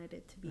you wanted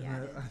it to be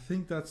added. I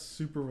think that's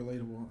super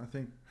relatable. I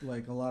think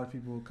like a lot of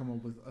people come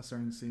up with a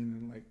certain scene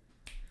and like,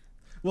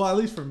 well, at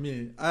least for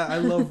me, I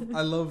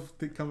love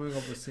coming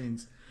up with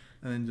scenes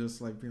and then just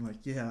like being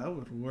like, yeah, that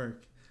would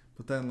work.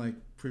 But then like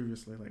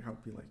previously, like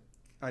I'd be like,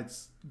 I'd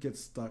get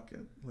stuck at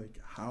like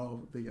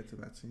how they get to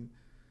that scene.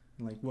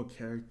 Like what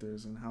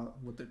characters and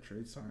what their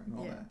traits are and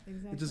all that.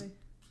 Exactly.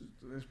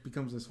 It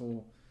becomes this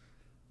whole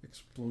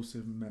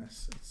explosive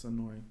mess. It's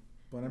annoying.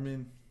 But I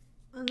mean,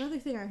 another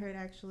thing I heard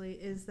actually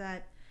is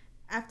that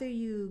after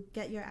you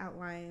get your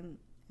outline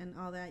and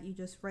all that, you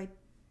just write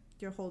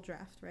your whole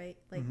draft, right?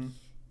 Like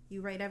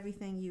you write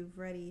everything you've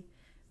already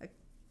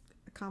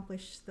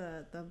accomplished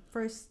the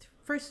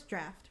first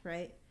draft,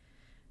 right?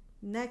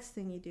 Next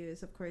thing you do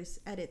is of course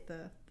edit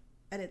the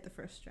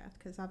first draft,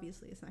 because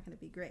obviously it's not going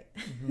to be great.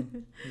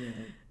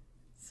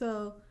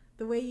 So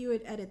the way you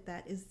would edit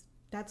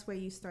that's where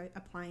you start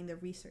applying the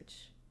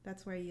research.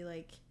 That's where you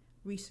like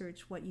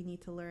research what you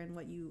need to learn,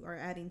 what you are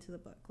adding to the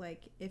book.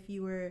 Like if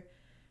you were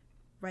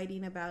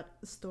writing about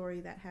a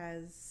story that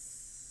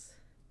has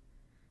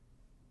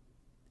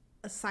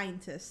a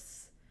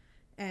scientist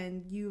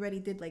and you already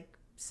did like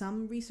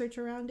some research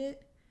around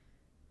it,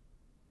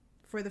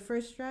 for the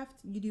first draft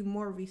you do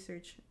more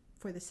research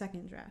for the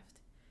second draft.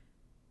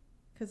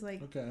 Cause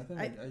like, okay,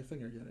 I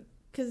think I get it.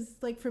 Because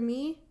like for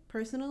me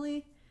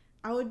personally,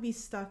 I would be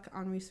stuck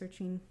on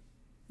researching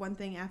one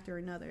thing after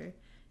another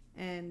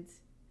and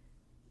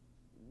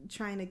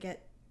trying to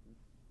get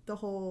the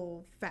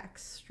whole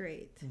facts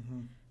straight,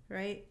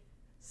 right?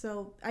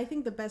 So I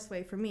think the best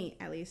way for me,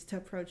 at least, to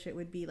approach it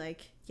would be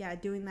like,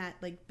 doing that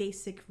like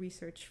basic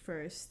research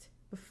first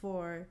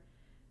before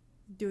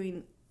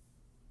doing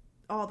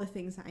all the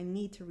things that I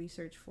need to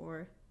research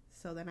for.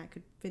 So then I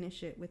could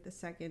finish it with the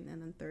second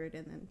and then third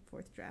and then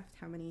fourth draft.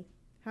 How many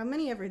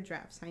ever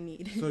drafts I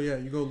need. So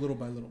you go little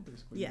by little,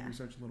 basically. Yeah. You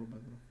research little by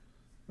little.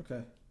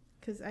 Okay.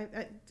 Because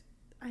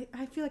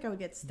I feel like I would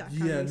get stuck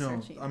on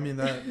researching. I mean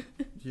that,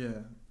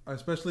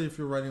 especially if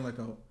you're writing like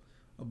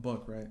a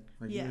book, right?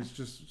 Like it's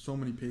just so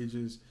many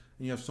pages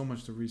and you have so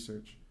much to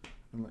research,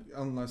 and like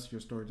unless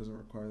your story doesn't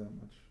require that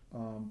much.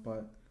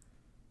 But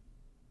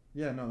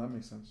that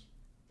makes sense.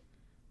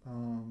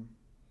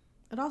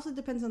 It also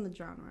depends on the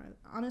genre.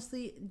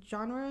 Honestly,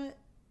 genre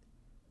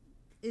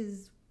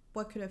is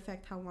what could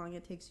affect how long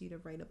it takes you to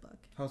write a book.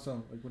 How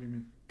so? Like, what do you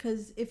mean?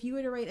 Because if you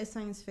were to write a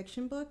science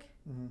fiction book,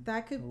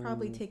 that could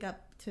probably take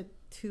up to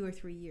 2 or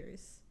 3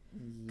 years.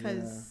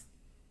 Because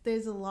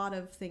there's a lot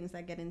of things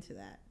that get into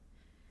that.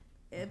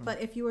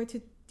 But if you were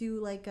to do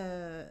like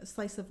a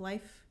slice of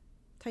life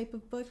type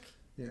of book,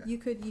 you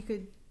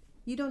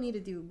don't need to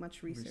do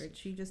much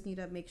research. You just need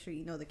to make sure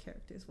you know the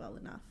characters well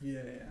enough.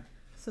 Yeah.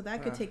 So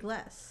that could take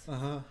less.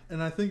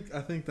 And I think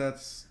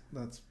that's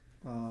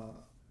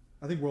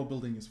I think world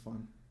building is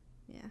fun.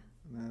 Yeah.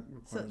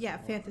 And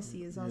that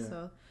fantasy is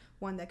also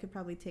one that could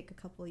probably take a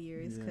couple of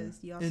years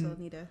because you also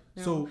need to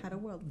know how to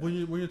world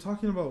build. When you're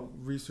talking about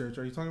research,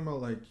 are you talking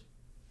about like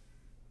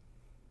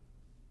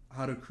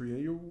how to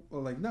create your,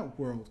 or like not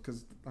world,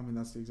 because I mean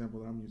that's the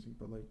example that I'm using,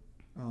 but like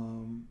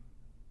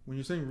when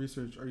you're saying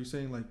research, are you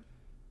saying like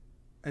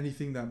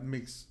anything that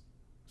makes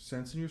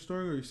sense in your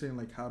story, or are you saying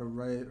like how to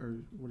write, or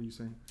what are you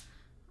saying?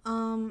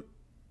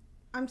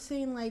 I'm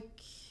saying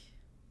like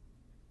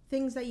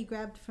things that you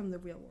grabbed from the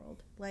real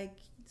world. Like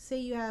say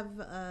you have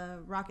a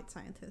rocket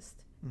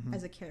scientist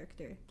as a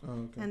character,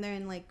 and they're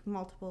in like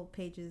multiple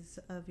pages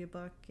of your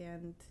book,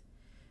 and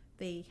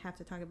they have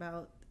to talk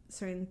about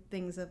certain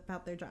things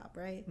about their job,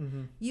 right?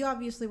 You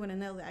obviously want to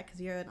know that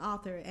because you're an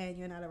author and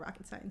you're not a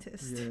rocket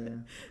scientist.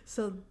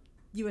 So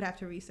you would have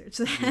to research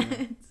that.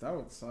 Yeah, that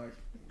would suck.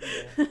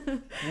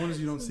 One is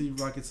you don't see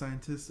rocket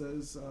scientists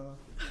as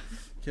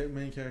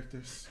main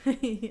characters.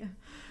 Yeah.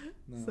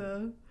 No.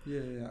 So.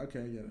 Yeah. Okay,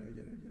 I get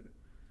it.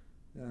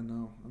 Yeah,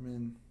 no. I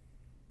mean.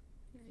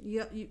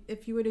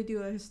 If you were to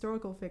do a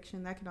historical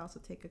fiction, that could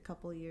also take a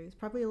couple of years.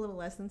 Probably a little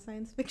less than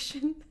science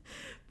fiction,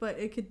 but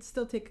it could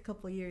still take a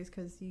couple of years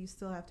because you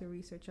still have to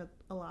research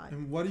a lot.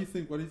 And what do you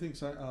think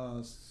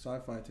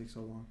sci-fi takes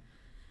so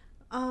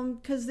long?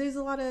 Because there's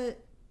a lot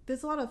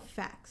of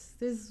facts.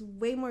 There's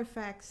way more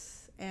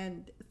facts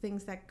and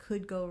things that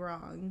could go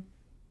wrong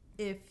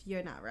if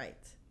you're not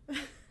right.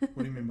 What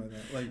do you mean by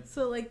that? Like,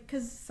 so like,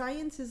 because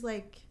science is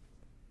like,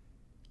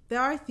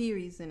 there are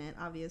theories in it,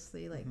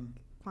 obviously, like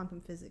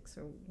quantum physics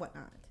or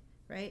whatnot,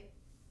 right?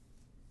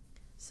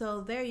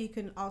 So there you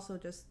can also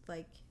just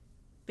like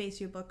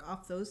base your book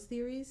off those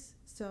theories.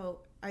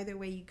 So either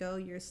way you go,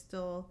 you're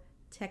still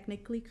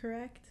technically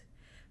correct.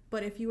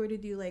 But if you were to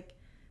do like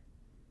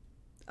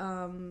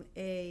I'll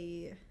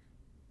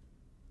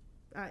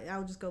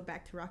just go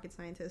back to rocket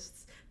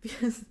scientists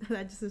because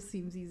that just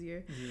seems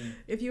easier. Yeah.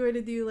 If you were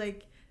to do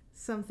like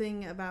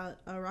something about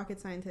a rocket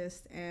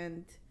scientist,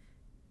 and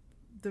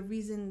the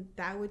reason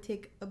that would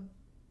take a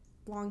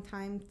long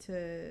time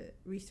to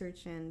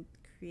research and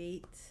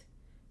create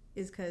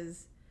is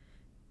because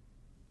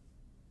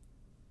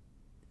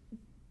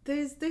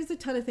there's a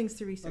ton of things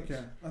to research.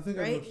 Okay, I think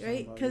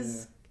right,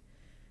 because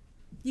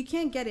you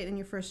can't get it in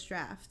your first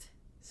draft.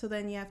 So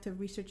then you have to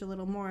research a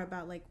little more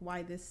about like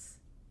why this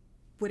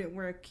wouldn't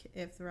work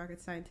if the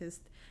rocket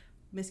scientist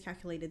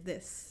miscalculated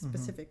this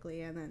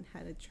specifically and then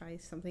had to try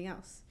something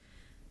else.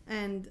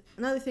 And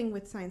another thing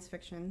with science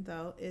fiction,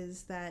 though,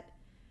 is that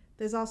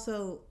there's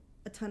also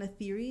a ton of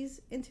theories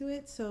into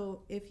it.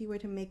 So if you were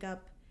to make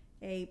up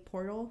a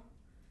portal,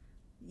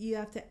 you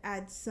have to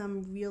add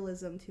some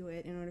realism to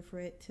it in order for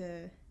it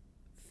to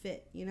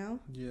fit, you know?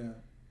 Yeah.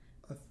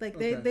 Like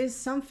there's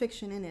some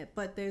fiction in it,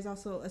 but there's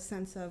also a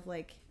sense of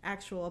like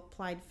actual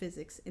applied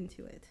physics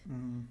into it.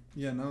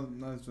 Yeah, now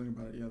that I'm thinking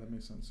about it, yeah, that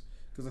makes sense.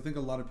 Because I think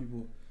a lot of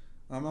people,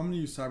 I'm going to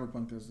use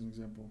cyberpunk as an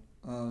example.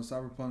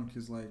 Cyberpunk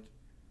is like,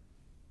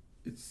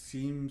 it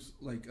seems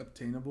like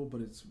obtainable,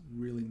 but it's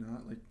really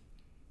not. Like,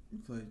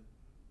 it's like,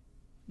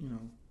 you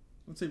know,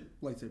 let's say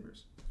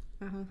lightsabers,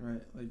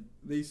 right? Like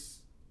they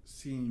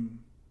seem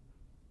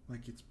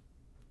like it's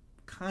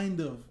kind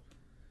of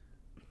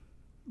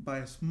by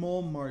a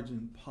small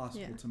margin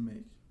possible to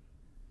make,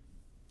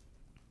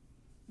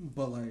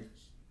 but like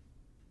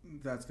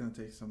that's gonna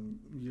take some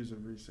years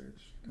of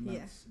research, and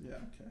that's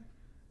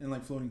and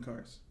like floating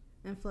cars,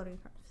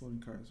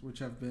 which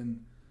have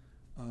been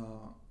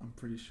I'm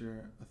pretty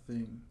sure a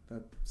thing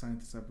that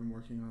scientists have been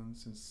working on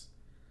since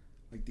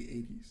like the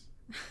 80s.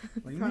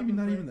 Like maybe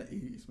not even the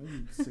 80s,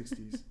 maybe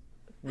 60s,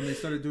 when they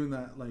started doing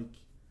that like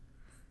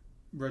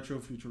retro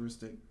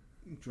futuristic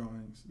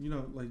drawings, you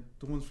know, like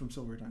the ones from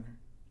Silver Diner.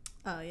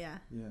 Oh yeah.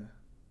 Yeah.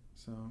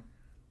 So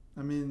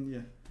I mean,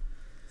 yeah.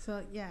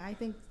 So yeah, I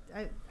think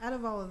out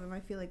of all of them,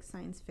 I feel like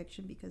science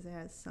fiction, because it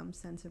has some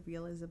sense of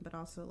realism but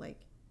also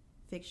like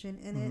fiction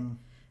in it,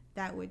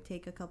 that would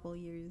take a couple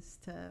years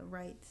to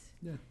write.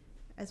 Yeah.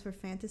 As for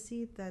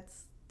fantasy,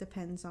 that's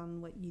depends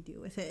on what you do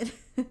with it.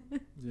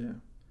 Yeah.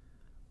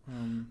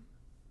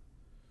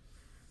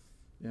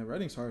 Yeah,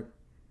 writing's hard.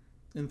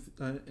 In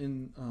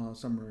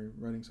summary,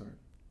 writing's hard.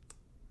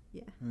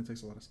 Yeah. And it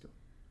takes a lot of skill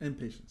and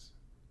patience.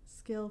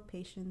 Skill,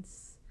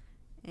 patience,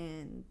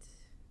 and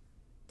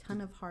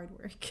ton of hard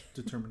work.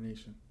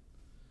 Determination.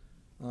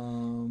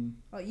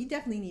 Oh, you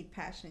definitely need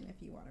passion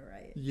if you want to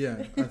write.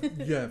 Yeah,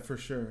 yeah, for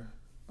sure.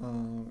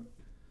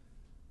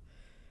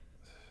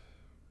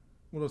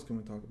 What else can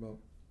we talk about?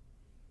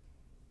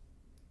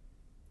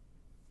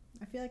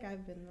 I feel like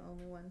I've been the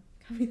only one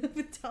coming up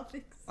with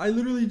topics. I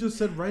literally just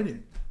said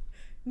writing.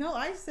 No,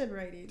 I said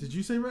writing. Did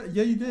you say writing?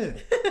 Yeah, you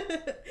did.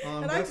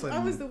 And I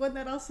was the one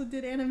that also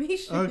did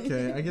animation.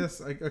 Okay, I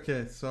guess.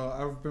 Okay, so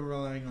I've been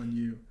relying on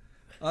you.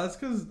 It's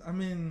because, I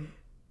mean...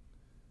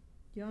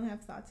 You don't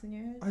have thoughts in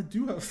your head? I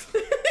do have...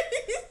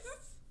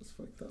 That's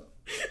fucked up.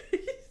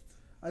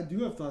 I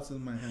do have thoughts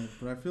in my head,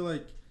 but I feel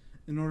like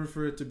in order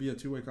for it to be a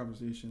two-way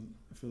conversation,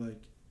 I feel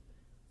like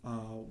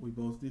we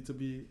both need to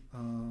be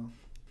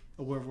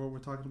aware of what we're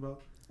talking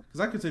about. Because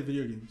I could say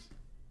video games,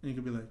 and you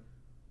could be like,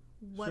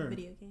 what sure.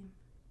 video game?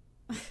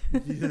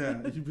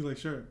 Yeah, you'd be like,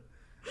 sure.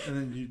 And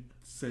then you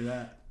say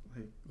that,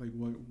 like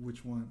what?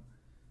 Which one?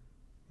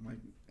 I'm like,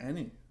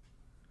 any,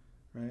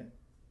 right?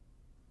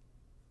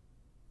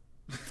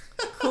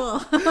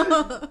 Cool.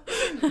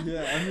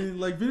 Yeah, I mean,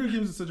 like, video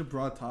games is such a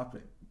broad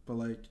topic, but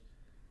like,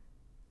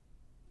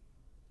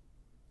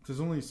 there's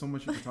only so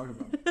much you can talk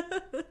about.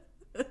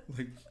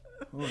 Like,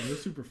 oh, they're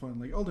super fun.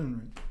 Like Elden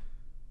Ring.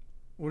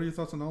 What are your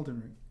thoughts on Elden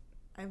Ring?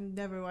 I've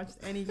never watched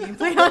any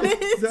gameplay on it.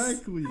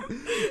 Exactly.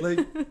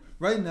 Like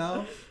right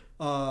now,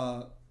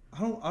 I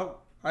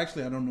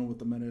don't know what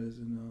the meta is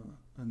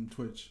on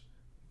Twitch,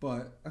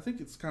 but I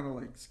think it's kind of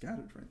like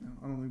scattered right now.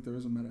 I don't think there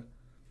is a meta.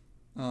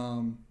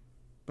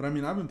 But I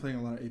mean, I've been playing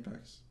a lot of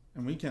Apex,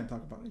 and we can't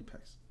talk about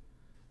Apex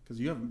because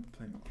you haven't been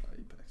playing a lot of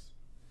Apex.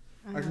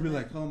 I could be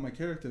like, oh, my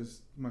favorite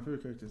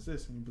character is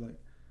this, and you'd be like,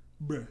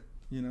 bruh,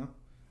 you know.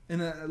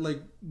 And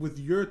like with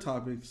your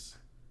topics,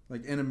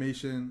 like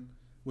animation,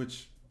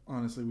 which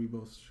honestly we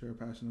both share a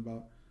passion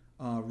about,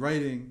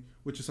 writing,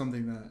 which is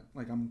something that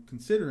like I'm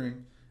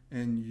considering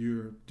and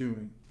you're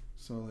doing.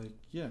 So like,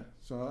 yeah.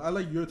 So I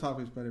like your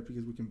topics better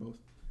because we can both.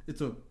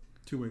 It's a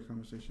two-way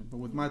conversation. But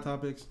with my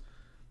topics,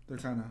 they're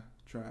kind of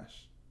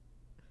trash.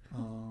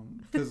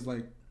 Because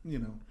like, you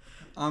know,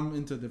 I'm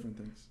into different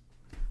things.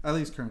 At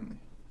least currently.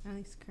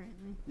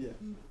 Yeah.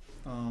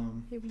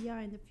 Here we are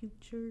in the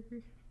future.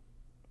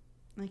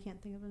 I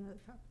can't think of another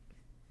topic.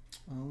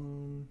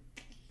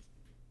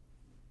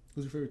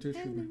 Who's your favorite Twitch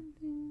streamer?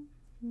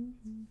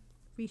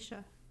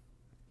 Risha.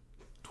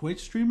 Twitch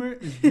streamer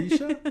is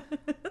Risha?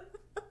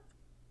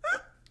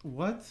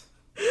 What?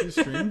 She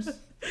streams?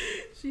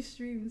 She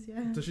streams,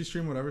 yeah. Does she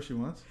stream whatever she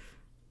wants?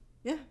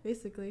 Yeah,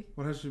 basically.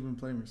 What has she been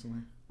playing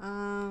recently?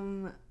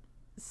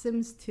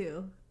 Sims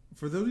 2.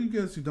 For those of you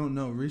guys who don't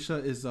know,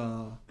 Risha is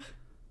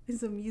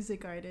is a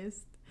music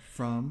artist.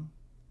 From?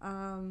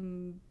 I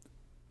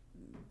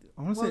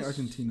want to say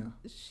Argentina.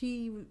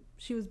 She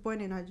was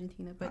born in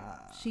Argentina, but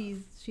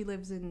she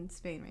lives in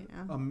Spain right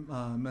now.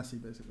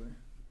 Messi, basically.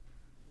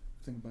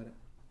 Think about it.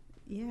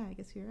 Yeah, I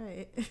guess you're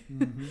right.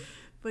 Mm-hmm.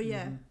 But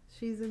yeah,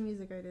 she's a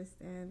music artist,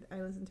 and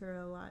I listen to her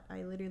a lot.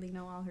 I literally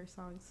know all her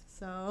songs,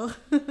 so...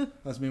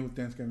 That's me with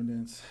Dance Gavin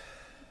Dance.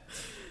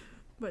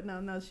 But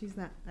no, she's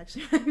not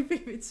actually my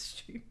favorite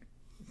streamer.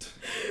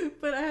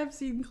 But I have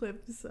seen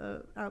clips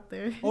out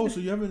there. Oh, so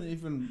you haven't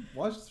even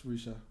watched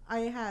Risha? I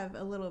have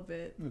a little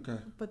bit. Okay.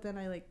 But then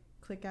I like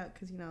click out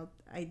because, you know,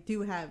 I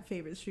do have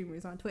favorite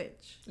streamers on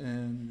Twitch.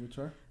 And which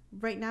are?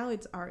 Right now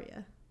it's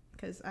Arya,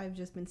 because I've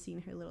just been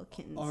seeing her little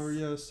kittens.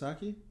 Arya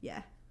Saki?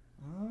 Yeah.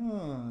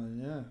 Ah,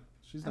 yeah.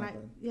 She's not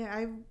bad.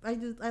 Yeah,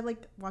 I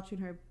like watching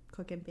her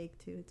cook and bake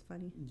too. It's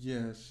funny.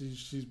 Yeah,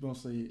 she's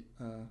mostly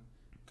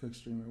cook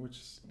streamer, which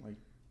is like,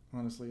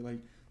 honestly, like,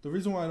 the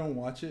reason why I don't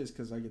watch it is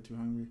because I get too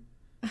hungry.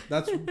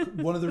 That's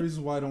one of the reasons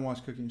why I don't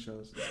watch cooking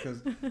shows.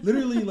 Because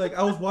literally, like,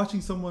 I was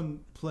watching someone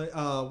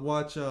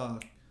watch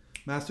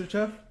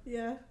MasterChef.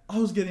 Yeah. I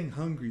was getting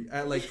hungry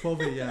at like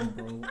 12 a.m.,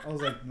 bro. I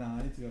was like, nah,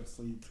 I need to go to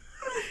sleep.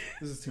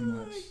 This is too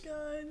much. Oh my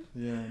god.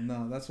 Yeah,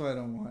 no, that's why I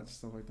don't watch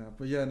stuff like that.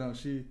 But yeah, no,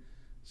 she's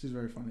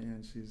very funny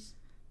and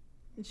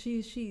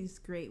she's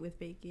great with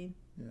baking.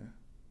 Yeah.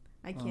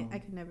 I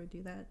could never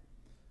do that.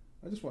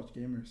 I just watch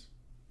gamers.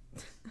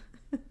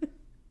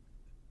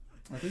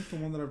 I think the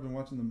one that I've been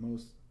watching the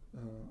most,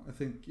 I've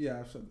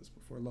said this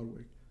before,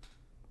 Ludwig.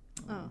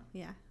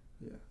 Yeah.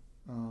 Yeah.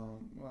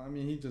 Well, I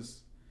mean,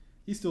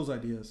 he steals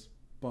ideas,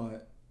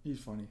 but he's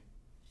funny.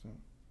 So,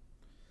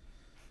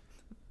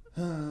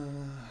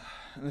 and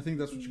I think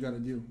that's what you got to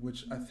do,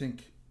 which I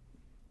think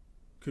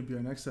could be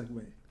our next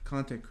segue.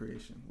 Content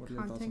creation. What are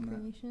your thoughts on that?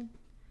 Content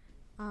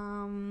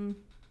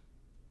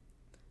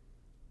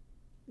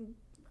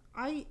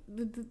creation?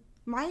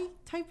 My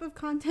type of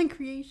content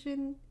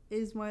creation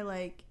is more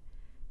like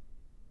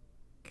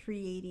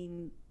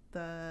creating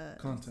the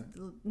content.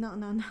 No.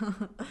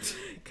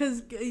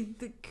 Because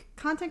the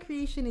content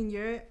creation in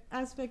your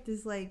aspect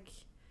is like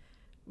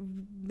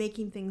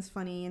making things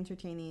funny,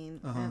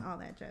 entertaining, and all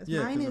that jazz.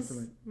 Yeah,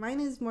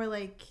 mine is more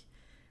like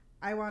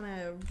I want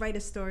to write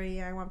a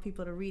story. I want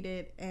people to read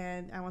it,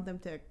 and I want them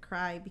to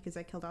cry because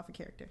I killed off a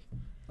character.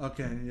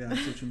 Okay, yeah, I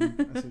see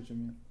what you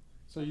mean.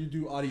 So you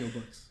do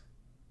audiobooks.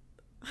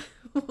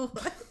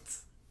 What?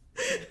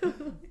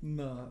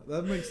 No,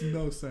 that makes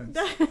no sense.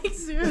 That makes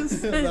zero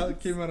sense. That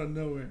came out of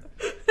nowhere.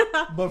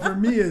 But for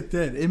me, it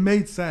did. It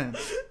made sense.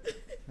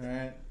 All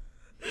right.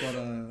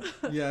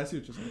 But yeah, I see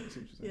what you're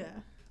saying. Yeah.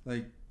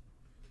 Like,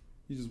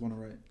 you just want to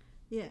write.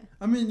 Yeah.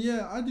 I mean,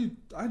 yeah, I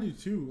do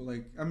too.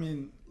 Like, I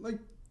made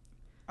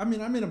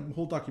a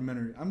whole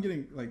documentary. I'm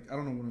getting like, I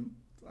don't know what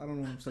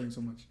I'm saying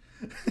so much.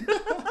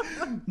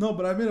 No,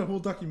 but I made a whole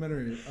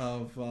documentary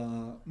of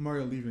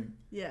Mario leaving.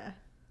 Yeah.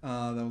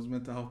 That was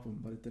meant to help him,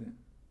 but it didn't.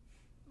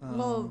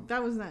 Well,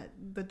 that was not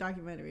the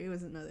documentary. It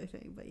was another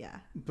thing, but yeah.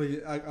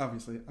 But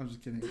obviously, I'm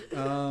just kidding.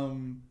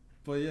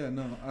 But yeah,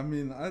 no, I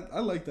mean, I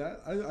like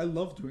that. I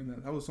love doing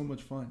that. That was so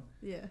much fun.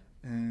 Yeah.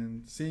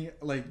 And seeing,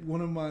 like,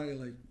 one of my,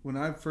 like, when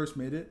I first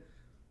made it,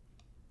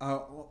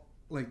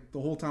 like, the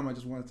whole time I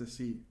just wanted to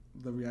see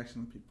the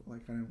reaction of people.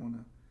 Like,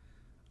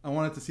 I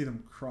wanted to see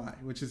them cry,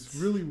 which is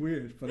really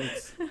weird, but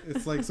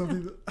it's like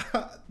something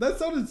that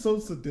sounded so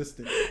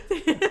sadistic.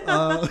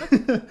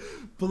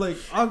 But like,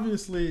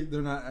 obviously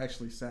they're not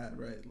actually sad,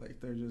 right?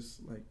 Like, they're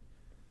just like,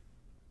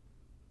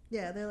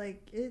 yeah, they're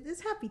like,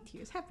 it's happy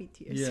tears.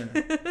 Yeah.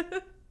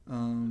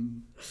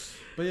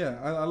 But yeah,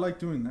 I like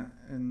doing that,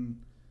 and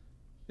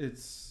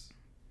it's,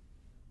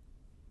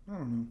 I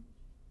don't know,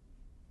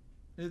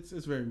 it's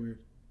very weird,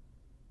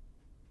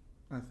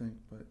 I think,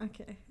 but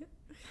okay.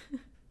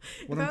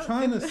 What I'm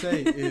trying to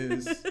say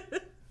is,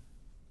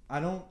 I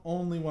don't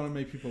only want to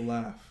make people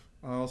laugh.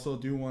 I also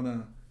do want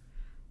to,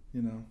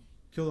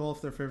 kill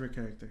off their favorite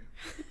character.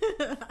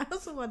 I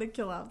also want to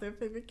kill off their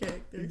favorite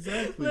character.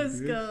 Exactly. Let's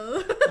dude.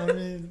 go. I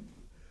mean,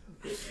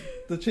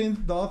 the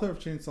author of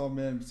Chainsaw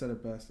Man said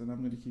it best, and I'm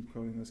going to keep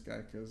quoting this guy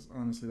because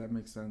honestly, that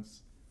makes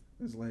sense.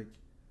 It's like,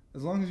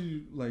 as long as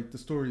you, like, the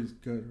story is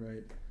good,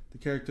 right? The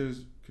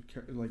characters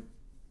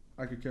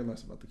I could care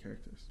less about the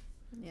characters.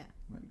 Yeah.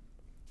 Like,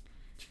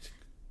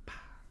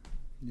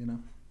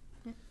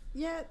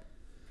 Yeah.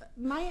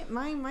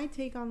 My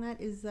take on that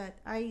is that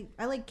I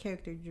like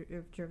character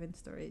driven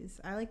stories.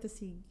 I like to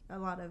see a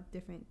lot of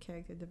different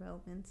character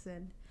developments,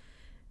 and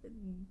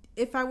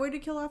if I were to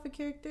kill off a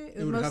character,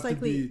 it would most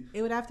likely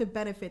it would have to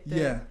benefit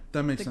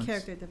that makes sense.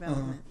 Character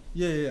development.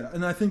 Yeah,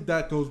 and I think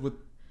that goes with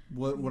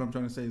what I'm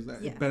trying to say is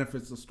that it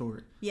benefits the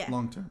story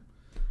long term.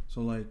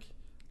 So like,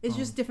 it's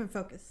just different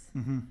focus.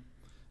 Mm-hmm.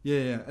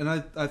 Yeah, and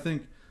I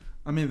think,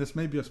 I mean, this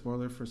may be a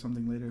spoiler for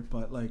something later,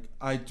 but like,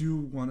 I do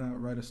want to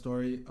write a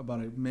story about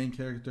a main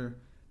character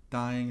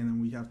dying, and then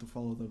we have to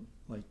follow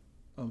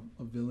a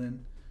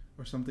villain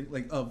or something,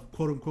 like a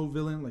quote unquote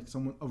villain, like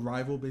a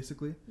rival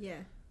basically.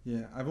 Yeah.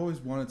 Yeah, I've always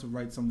wanted to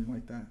write something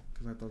like that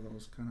because I thought that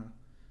was kind of,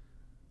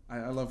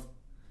 I love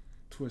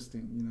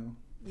twisting,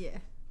 Yeah.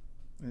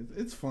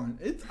 It's fun.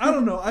 I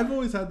don't know. I've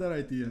always had that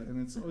idea,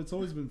 and it's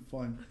always been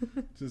fun,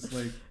 just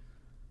like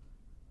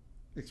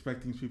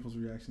expecting people's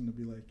reaction to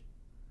be like,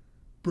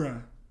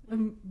 bruh.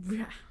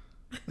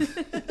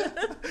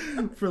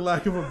 For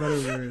lack of a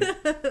better word.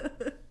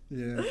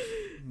 Yeah.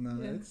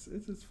 No, yeah.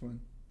 It's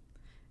fun.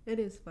 It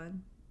is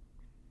fun.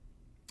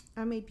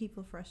 I made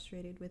people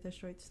frustrated with a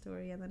short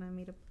story, and then I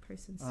made a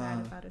person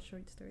sad about a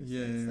short story.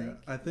 Yeah, so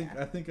like, I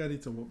think I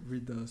need to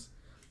read those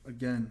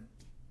again.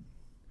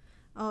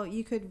 Oh,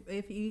 you could,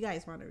 if you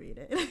guys want to read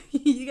it,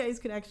 you guys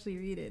could actually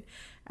read it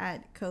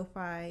at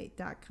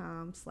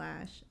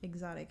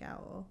ko-fi.com/exotic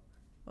owl.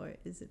 Or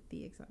is it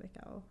the Exotic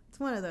Owl? It's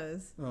one of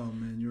those. Oh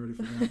man, you already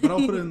forgot. But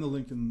I'll put it in the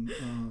link in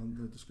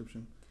the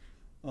description.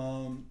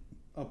 I'll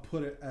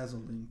put it as a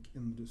link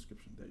in the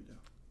description. There you go.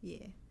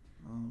 Yeah.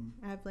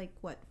 I have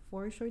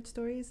 4 short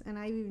stories, and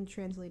I've even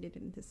translated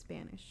it into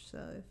Spanish. So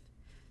if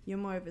you're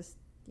more of a,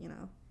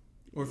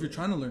 or if you're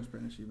trying to learn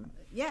Spanish, even.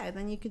 Yeah,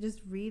 then you could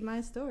just read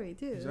my story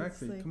too.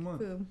 Exactly. Come on.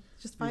 Boom.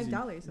 It's just $5 a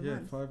month. Yeah,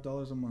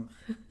 $5 a month.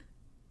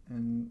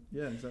 And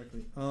yeah,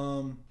 exactly.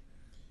 Oh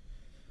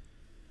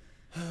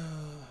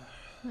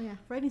yeah,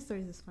 writing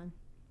stories is fun.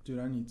 Dude,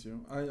 I need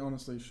to. I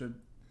honestly should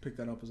pick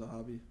that up as a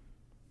hobby.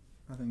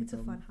 I think it's a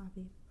fun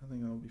hobby. I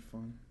think that would be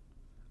fun.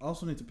 I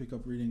also need to pick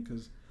up reading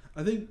because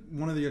I think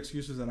one of the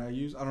excuses that I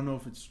use, I don't know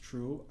if it's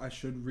true, I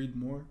should read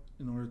more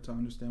in order to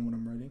understand what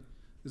I'm writing.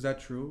 Is that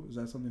true? Is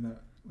that something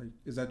that,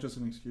 is that just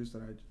an excuse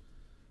that I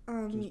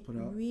just put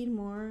out? Read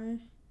more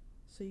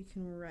so you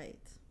can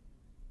write.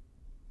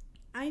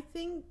 I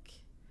think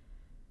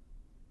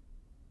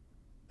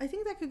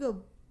that could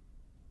go.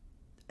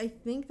 I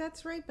think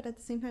that's right, but at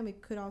the same time,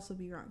 it could also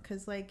be wrong.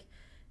 Because,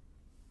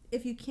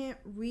 if you can't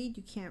read,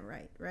 you can't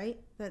write, right?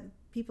 That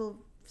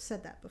people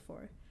said that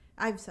before.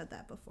 I've said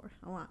that before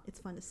a lot. It's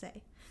fun to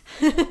say.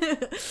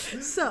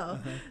 So,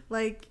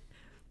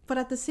 but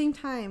at the same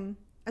time,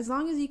 as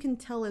long as you can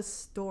tell a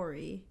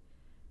story,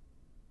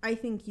 I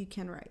think you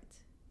can write.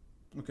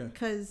 Okay.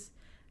 Because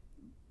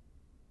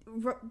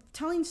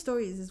telling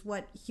stories is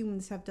what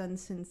humans have done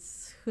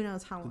since who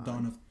knows how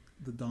long.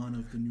 The dawn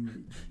of the new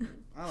age.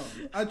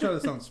 I try to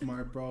sound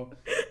smart, bro.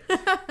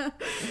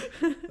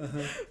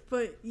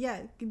 But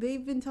yeah,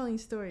 they've been telling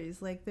stories.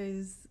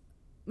 There's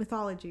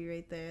mythology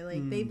right there.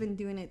 They've been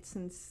doing it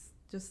since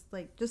just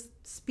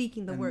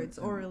speaking the words,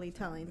 orally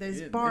telling.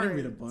 There's bards.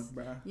 Read a book,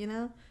 bro.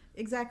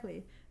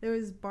 Exactly. There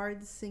was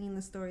bards singing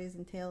the stories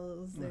and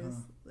tales. There's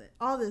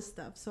all this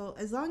stuff. So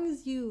as long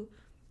as you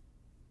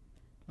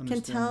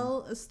can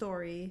tell a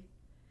story,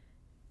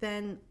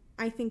 then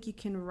I think you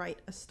can write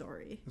a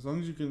story. As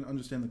long as you can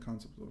understand the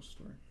concept of a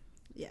story.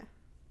 Yeah.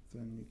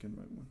 Then you can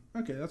write one.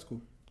 Okay, that's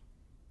cool.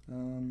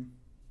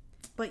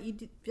 But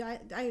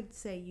I would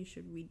say you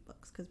should read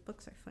books because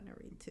books are fun to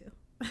read too.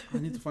 I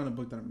need to find a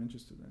book that I'm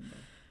interested in, though.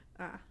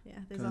 Yeah,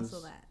 there's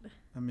also that.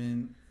 I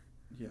mean,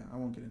 yeah, I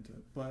won't get into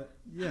it. But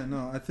yeah,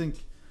 no, I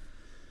think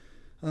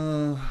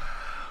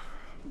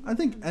I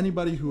think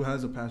anybody who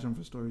has a passion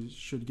for stories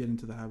should get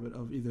into the habit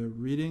of either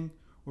reading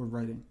or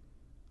writing.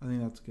 I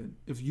think that's good.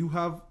 If you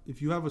have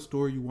a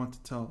story you want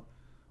to tell,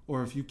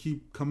 or if you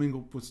keep coming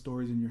up with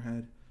stories in your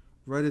head,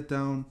 write it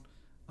down,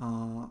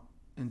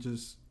 and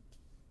just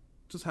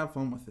have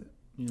fun with it.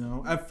 You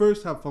know, at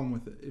first have fun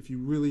with it if you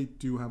really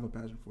do have a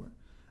passion for it,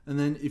 and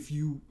then if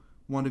you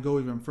want to go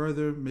even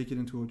further, make it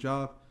into a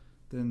job,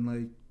 then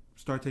like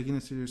start taking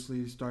it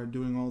seriously. Start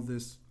doing all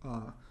this,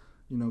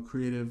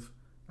 creative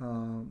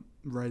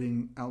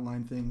writing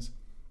outline things,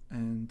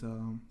 and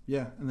and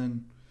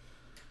then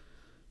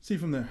see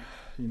from there.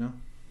 You know.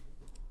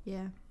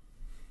 Yeah.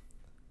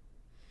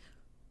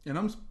 And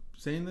I'm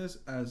saying this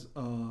as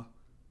a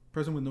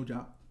person with no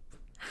job.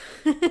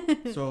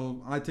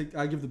 So I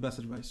give the best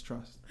advice.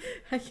 Trust.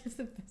 I give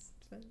the best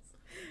advice.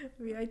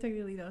 I mean, I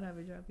technically don't have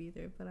a job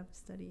either, but I'm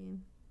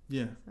studying.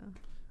 Yeah. So.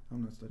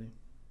 I'm not studying.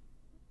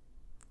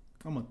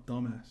 I'm a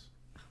dumbass.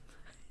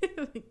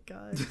 Oh my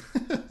god.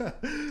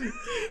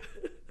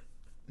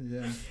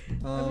 Yeah.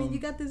 I mean, you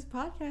got this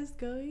podcast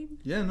going.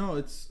 Yeah. No,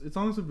 it's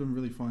honestly been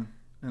really fun,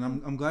 and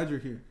I'm glad you're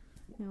here.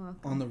 You're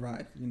welcome. On the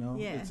ride, you know.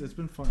 Yeah. It's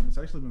been fun. It's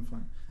actually been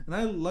fun, and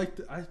I liked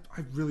it. I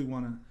really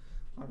want to.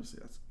 Obviously,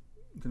 that's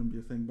gonna be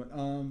a thing, but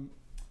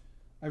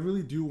I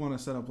really do want to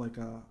set up like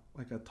a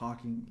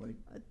talking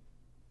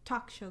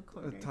talk show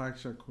corner. A talk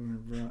show corner,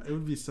 bro. It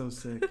would be so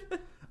sick.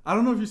 I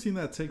don't know if you've seen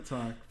that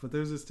TikTok, but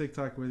there's this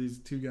TikTok where these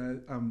two guys,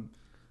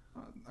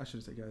 I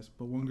should say guys,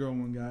 but one girl and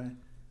one guy,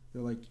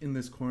 they're like in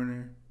this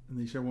corner and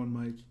they share one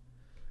mic,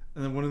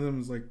 and then one of them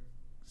is like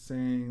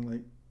saying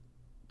like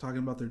talking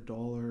about their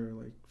doll or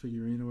like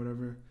figurine or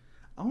whatever.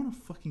 I want to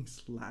fucking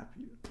slap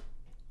you.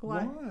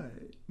 Why?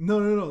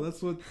 No.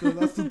 That's what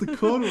the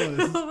code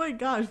was. Oh my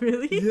god,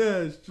 really?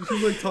 Yeah,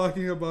 she's like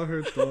talking about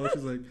her doll.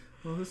 She's like,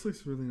 "Oh, this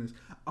looks really nice.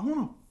 I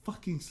want to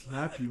fucking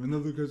slap you." And the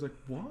other guy's like,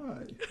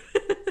 "Why?"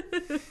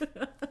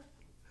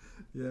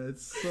 Yeah,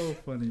 it's so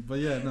funny. But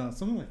yeah, no,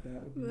 something like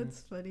that.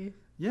 That's funny.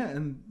 Yeah,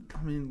 and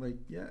I mean, like,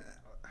 yeah,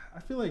 I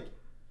feel like,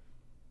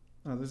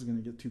 oh, this is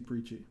gonna get too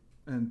preachy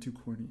and too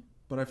corny.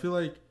 But I feel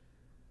like,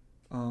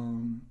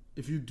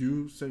 if you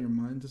do set your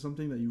mind to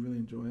something that you really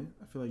enjoy,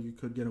 I feel like you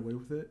could get away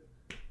with it.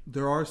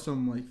 There are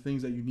some like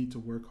things that you need to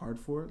work hard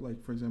for.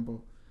 Like, for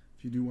example,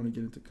 if you do want to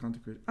get into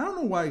content creation, I don't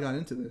know why I got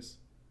into this.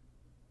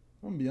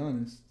 I'm gonna be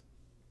honest.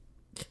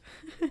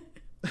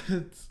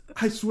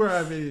 I swear I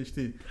have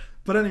ADHD.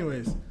 But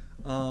anyways,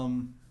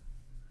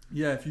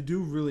 if you do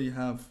really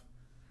have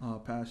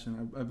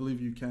passion, I believe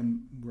you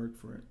can work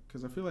for it.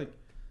 Because I feel like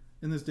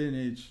in this day and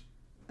age,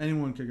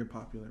 anyone can get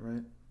popular,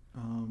 right?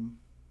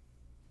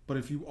 But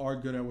if you are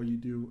good at what you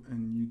do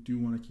and you do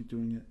want to keep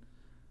doing it,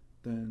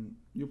 then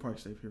you'll probably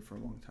stay here for a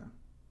long time.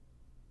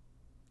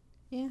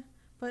 Yeah,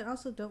 but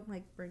also don't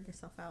like burn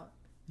yourself out.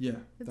 Yeah.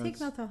 Take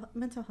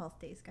mental health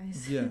days,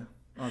 guys. Yeah,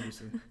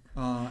 obviously.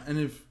 And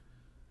if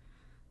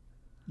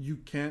you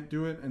can't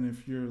do it, and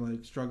if you're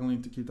like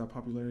struggling to keep that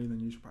popularity, then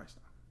you should probably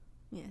stop.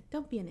 Yeah,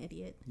 don't be an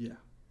idiot. Yeah.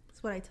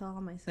 That's what I tell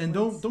all my siblings.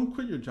 And don't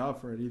quit your job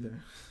for it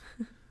either.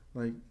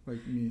 like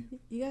me.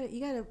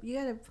 You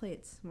gotta play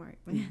it smart,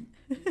 man.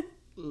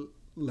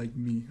 Like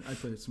me, I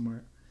play it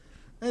smart.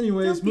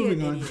 Anyways,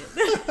 moving on.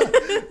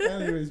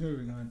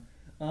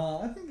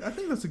 I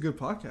think that's a good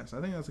podcast.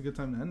 I think that's a good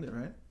time to end it,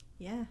 right?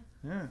 Yeah.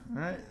 Yeah.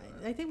 All right.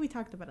 I think we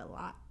talked about it a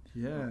lot.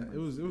 Yeah, it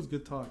was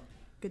good talk.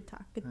 Good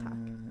talk.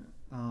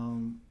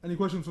 Any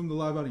questions from the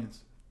live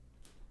audience?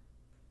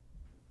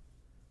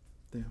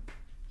 Damn.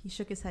 He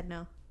shook his head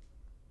no.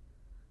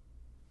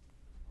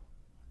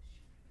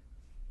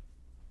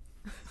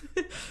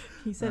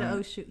 He said,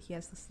 "Oh shoot, he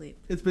has to sleep."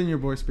 It's been your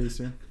boy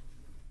Spacer.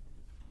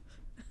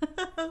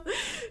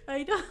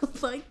 I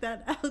don't like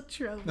that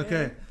outro, man.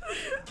 Okay.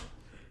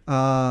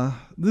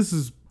 This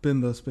has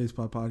been the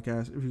Spacepod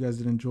Podcast. If you guys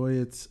did enjoy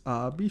it,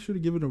 be sure to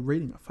give it a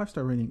rating, a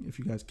 5-star rating if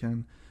you guys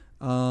can.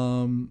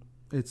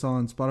 It's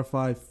on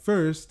Spotify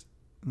first,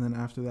 and then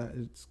after that,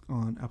 it's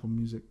on Apple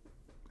Music,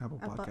 Apple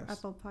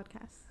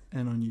Podcasts,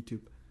 and on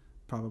YouTube,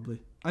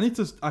 probably.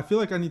 I feel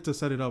like I need to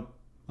set it up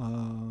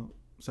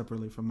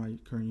separately from my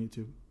current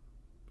YouTube.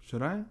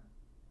 Should I?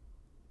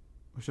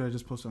 Or should I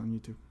just post it on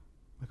YouTube,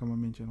 like on my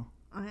main channel?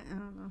 I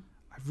don't know.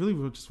 I really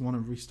would just want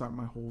to restart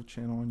my whole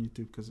channel on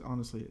YouTube because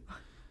honestly,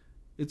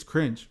 it's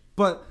cringe.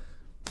 But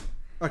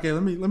okay,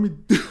 let me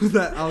do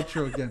that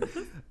outro again.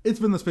 It's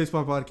been the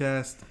Spacepod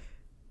Podcast.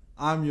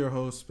 I'm your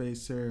host,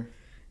 Spacer.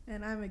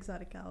 And I'm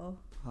Exotic Owl.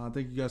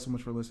 Thank you guys so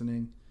much for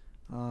listening.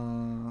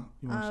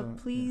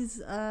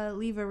 Please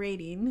leave a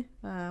rating,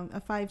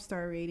 a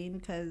 5-star rating,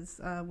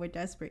 because we're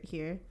desperate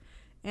here.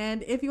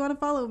 And if you want to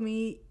follow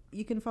me,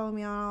 you can follow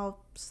me on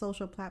all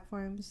social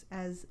platforms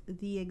as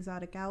The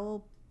Exotic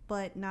Owl,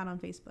 but not on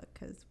Facebook,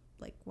 because,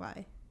 like,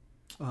 why?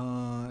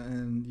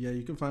 And yeah,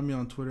 you can find me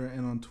on Twitter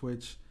and on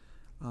Twitch.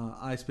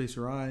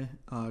 iSpacerI,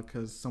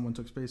 because someone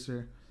took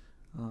Spacer.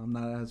 I'm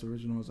not as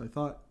original as I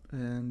thought.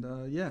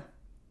 And yeah.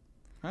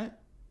 All right.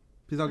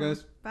 Peace out,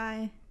 guys.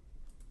 Bye.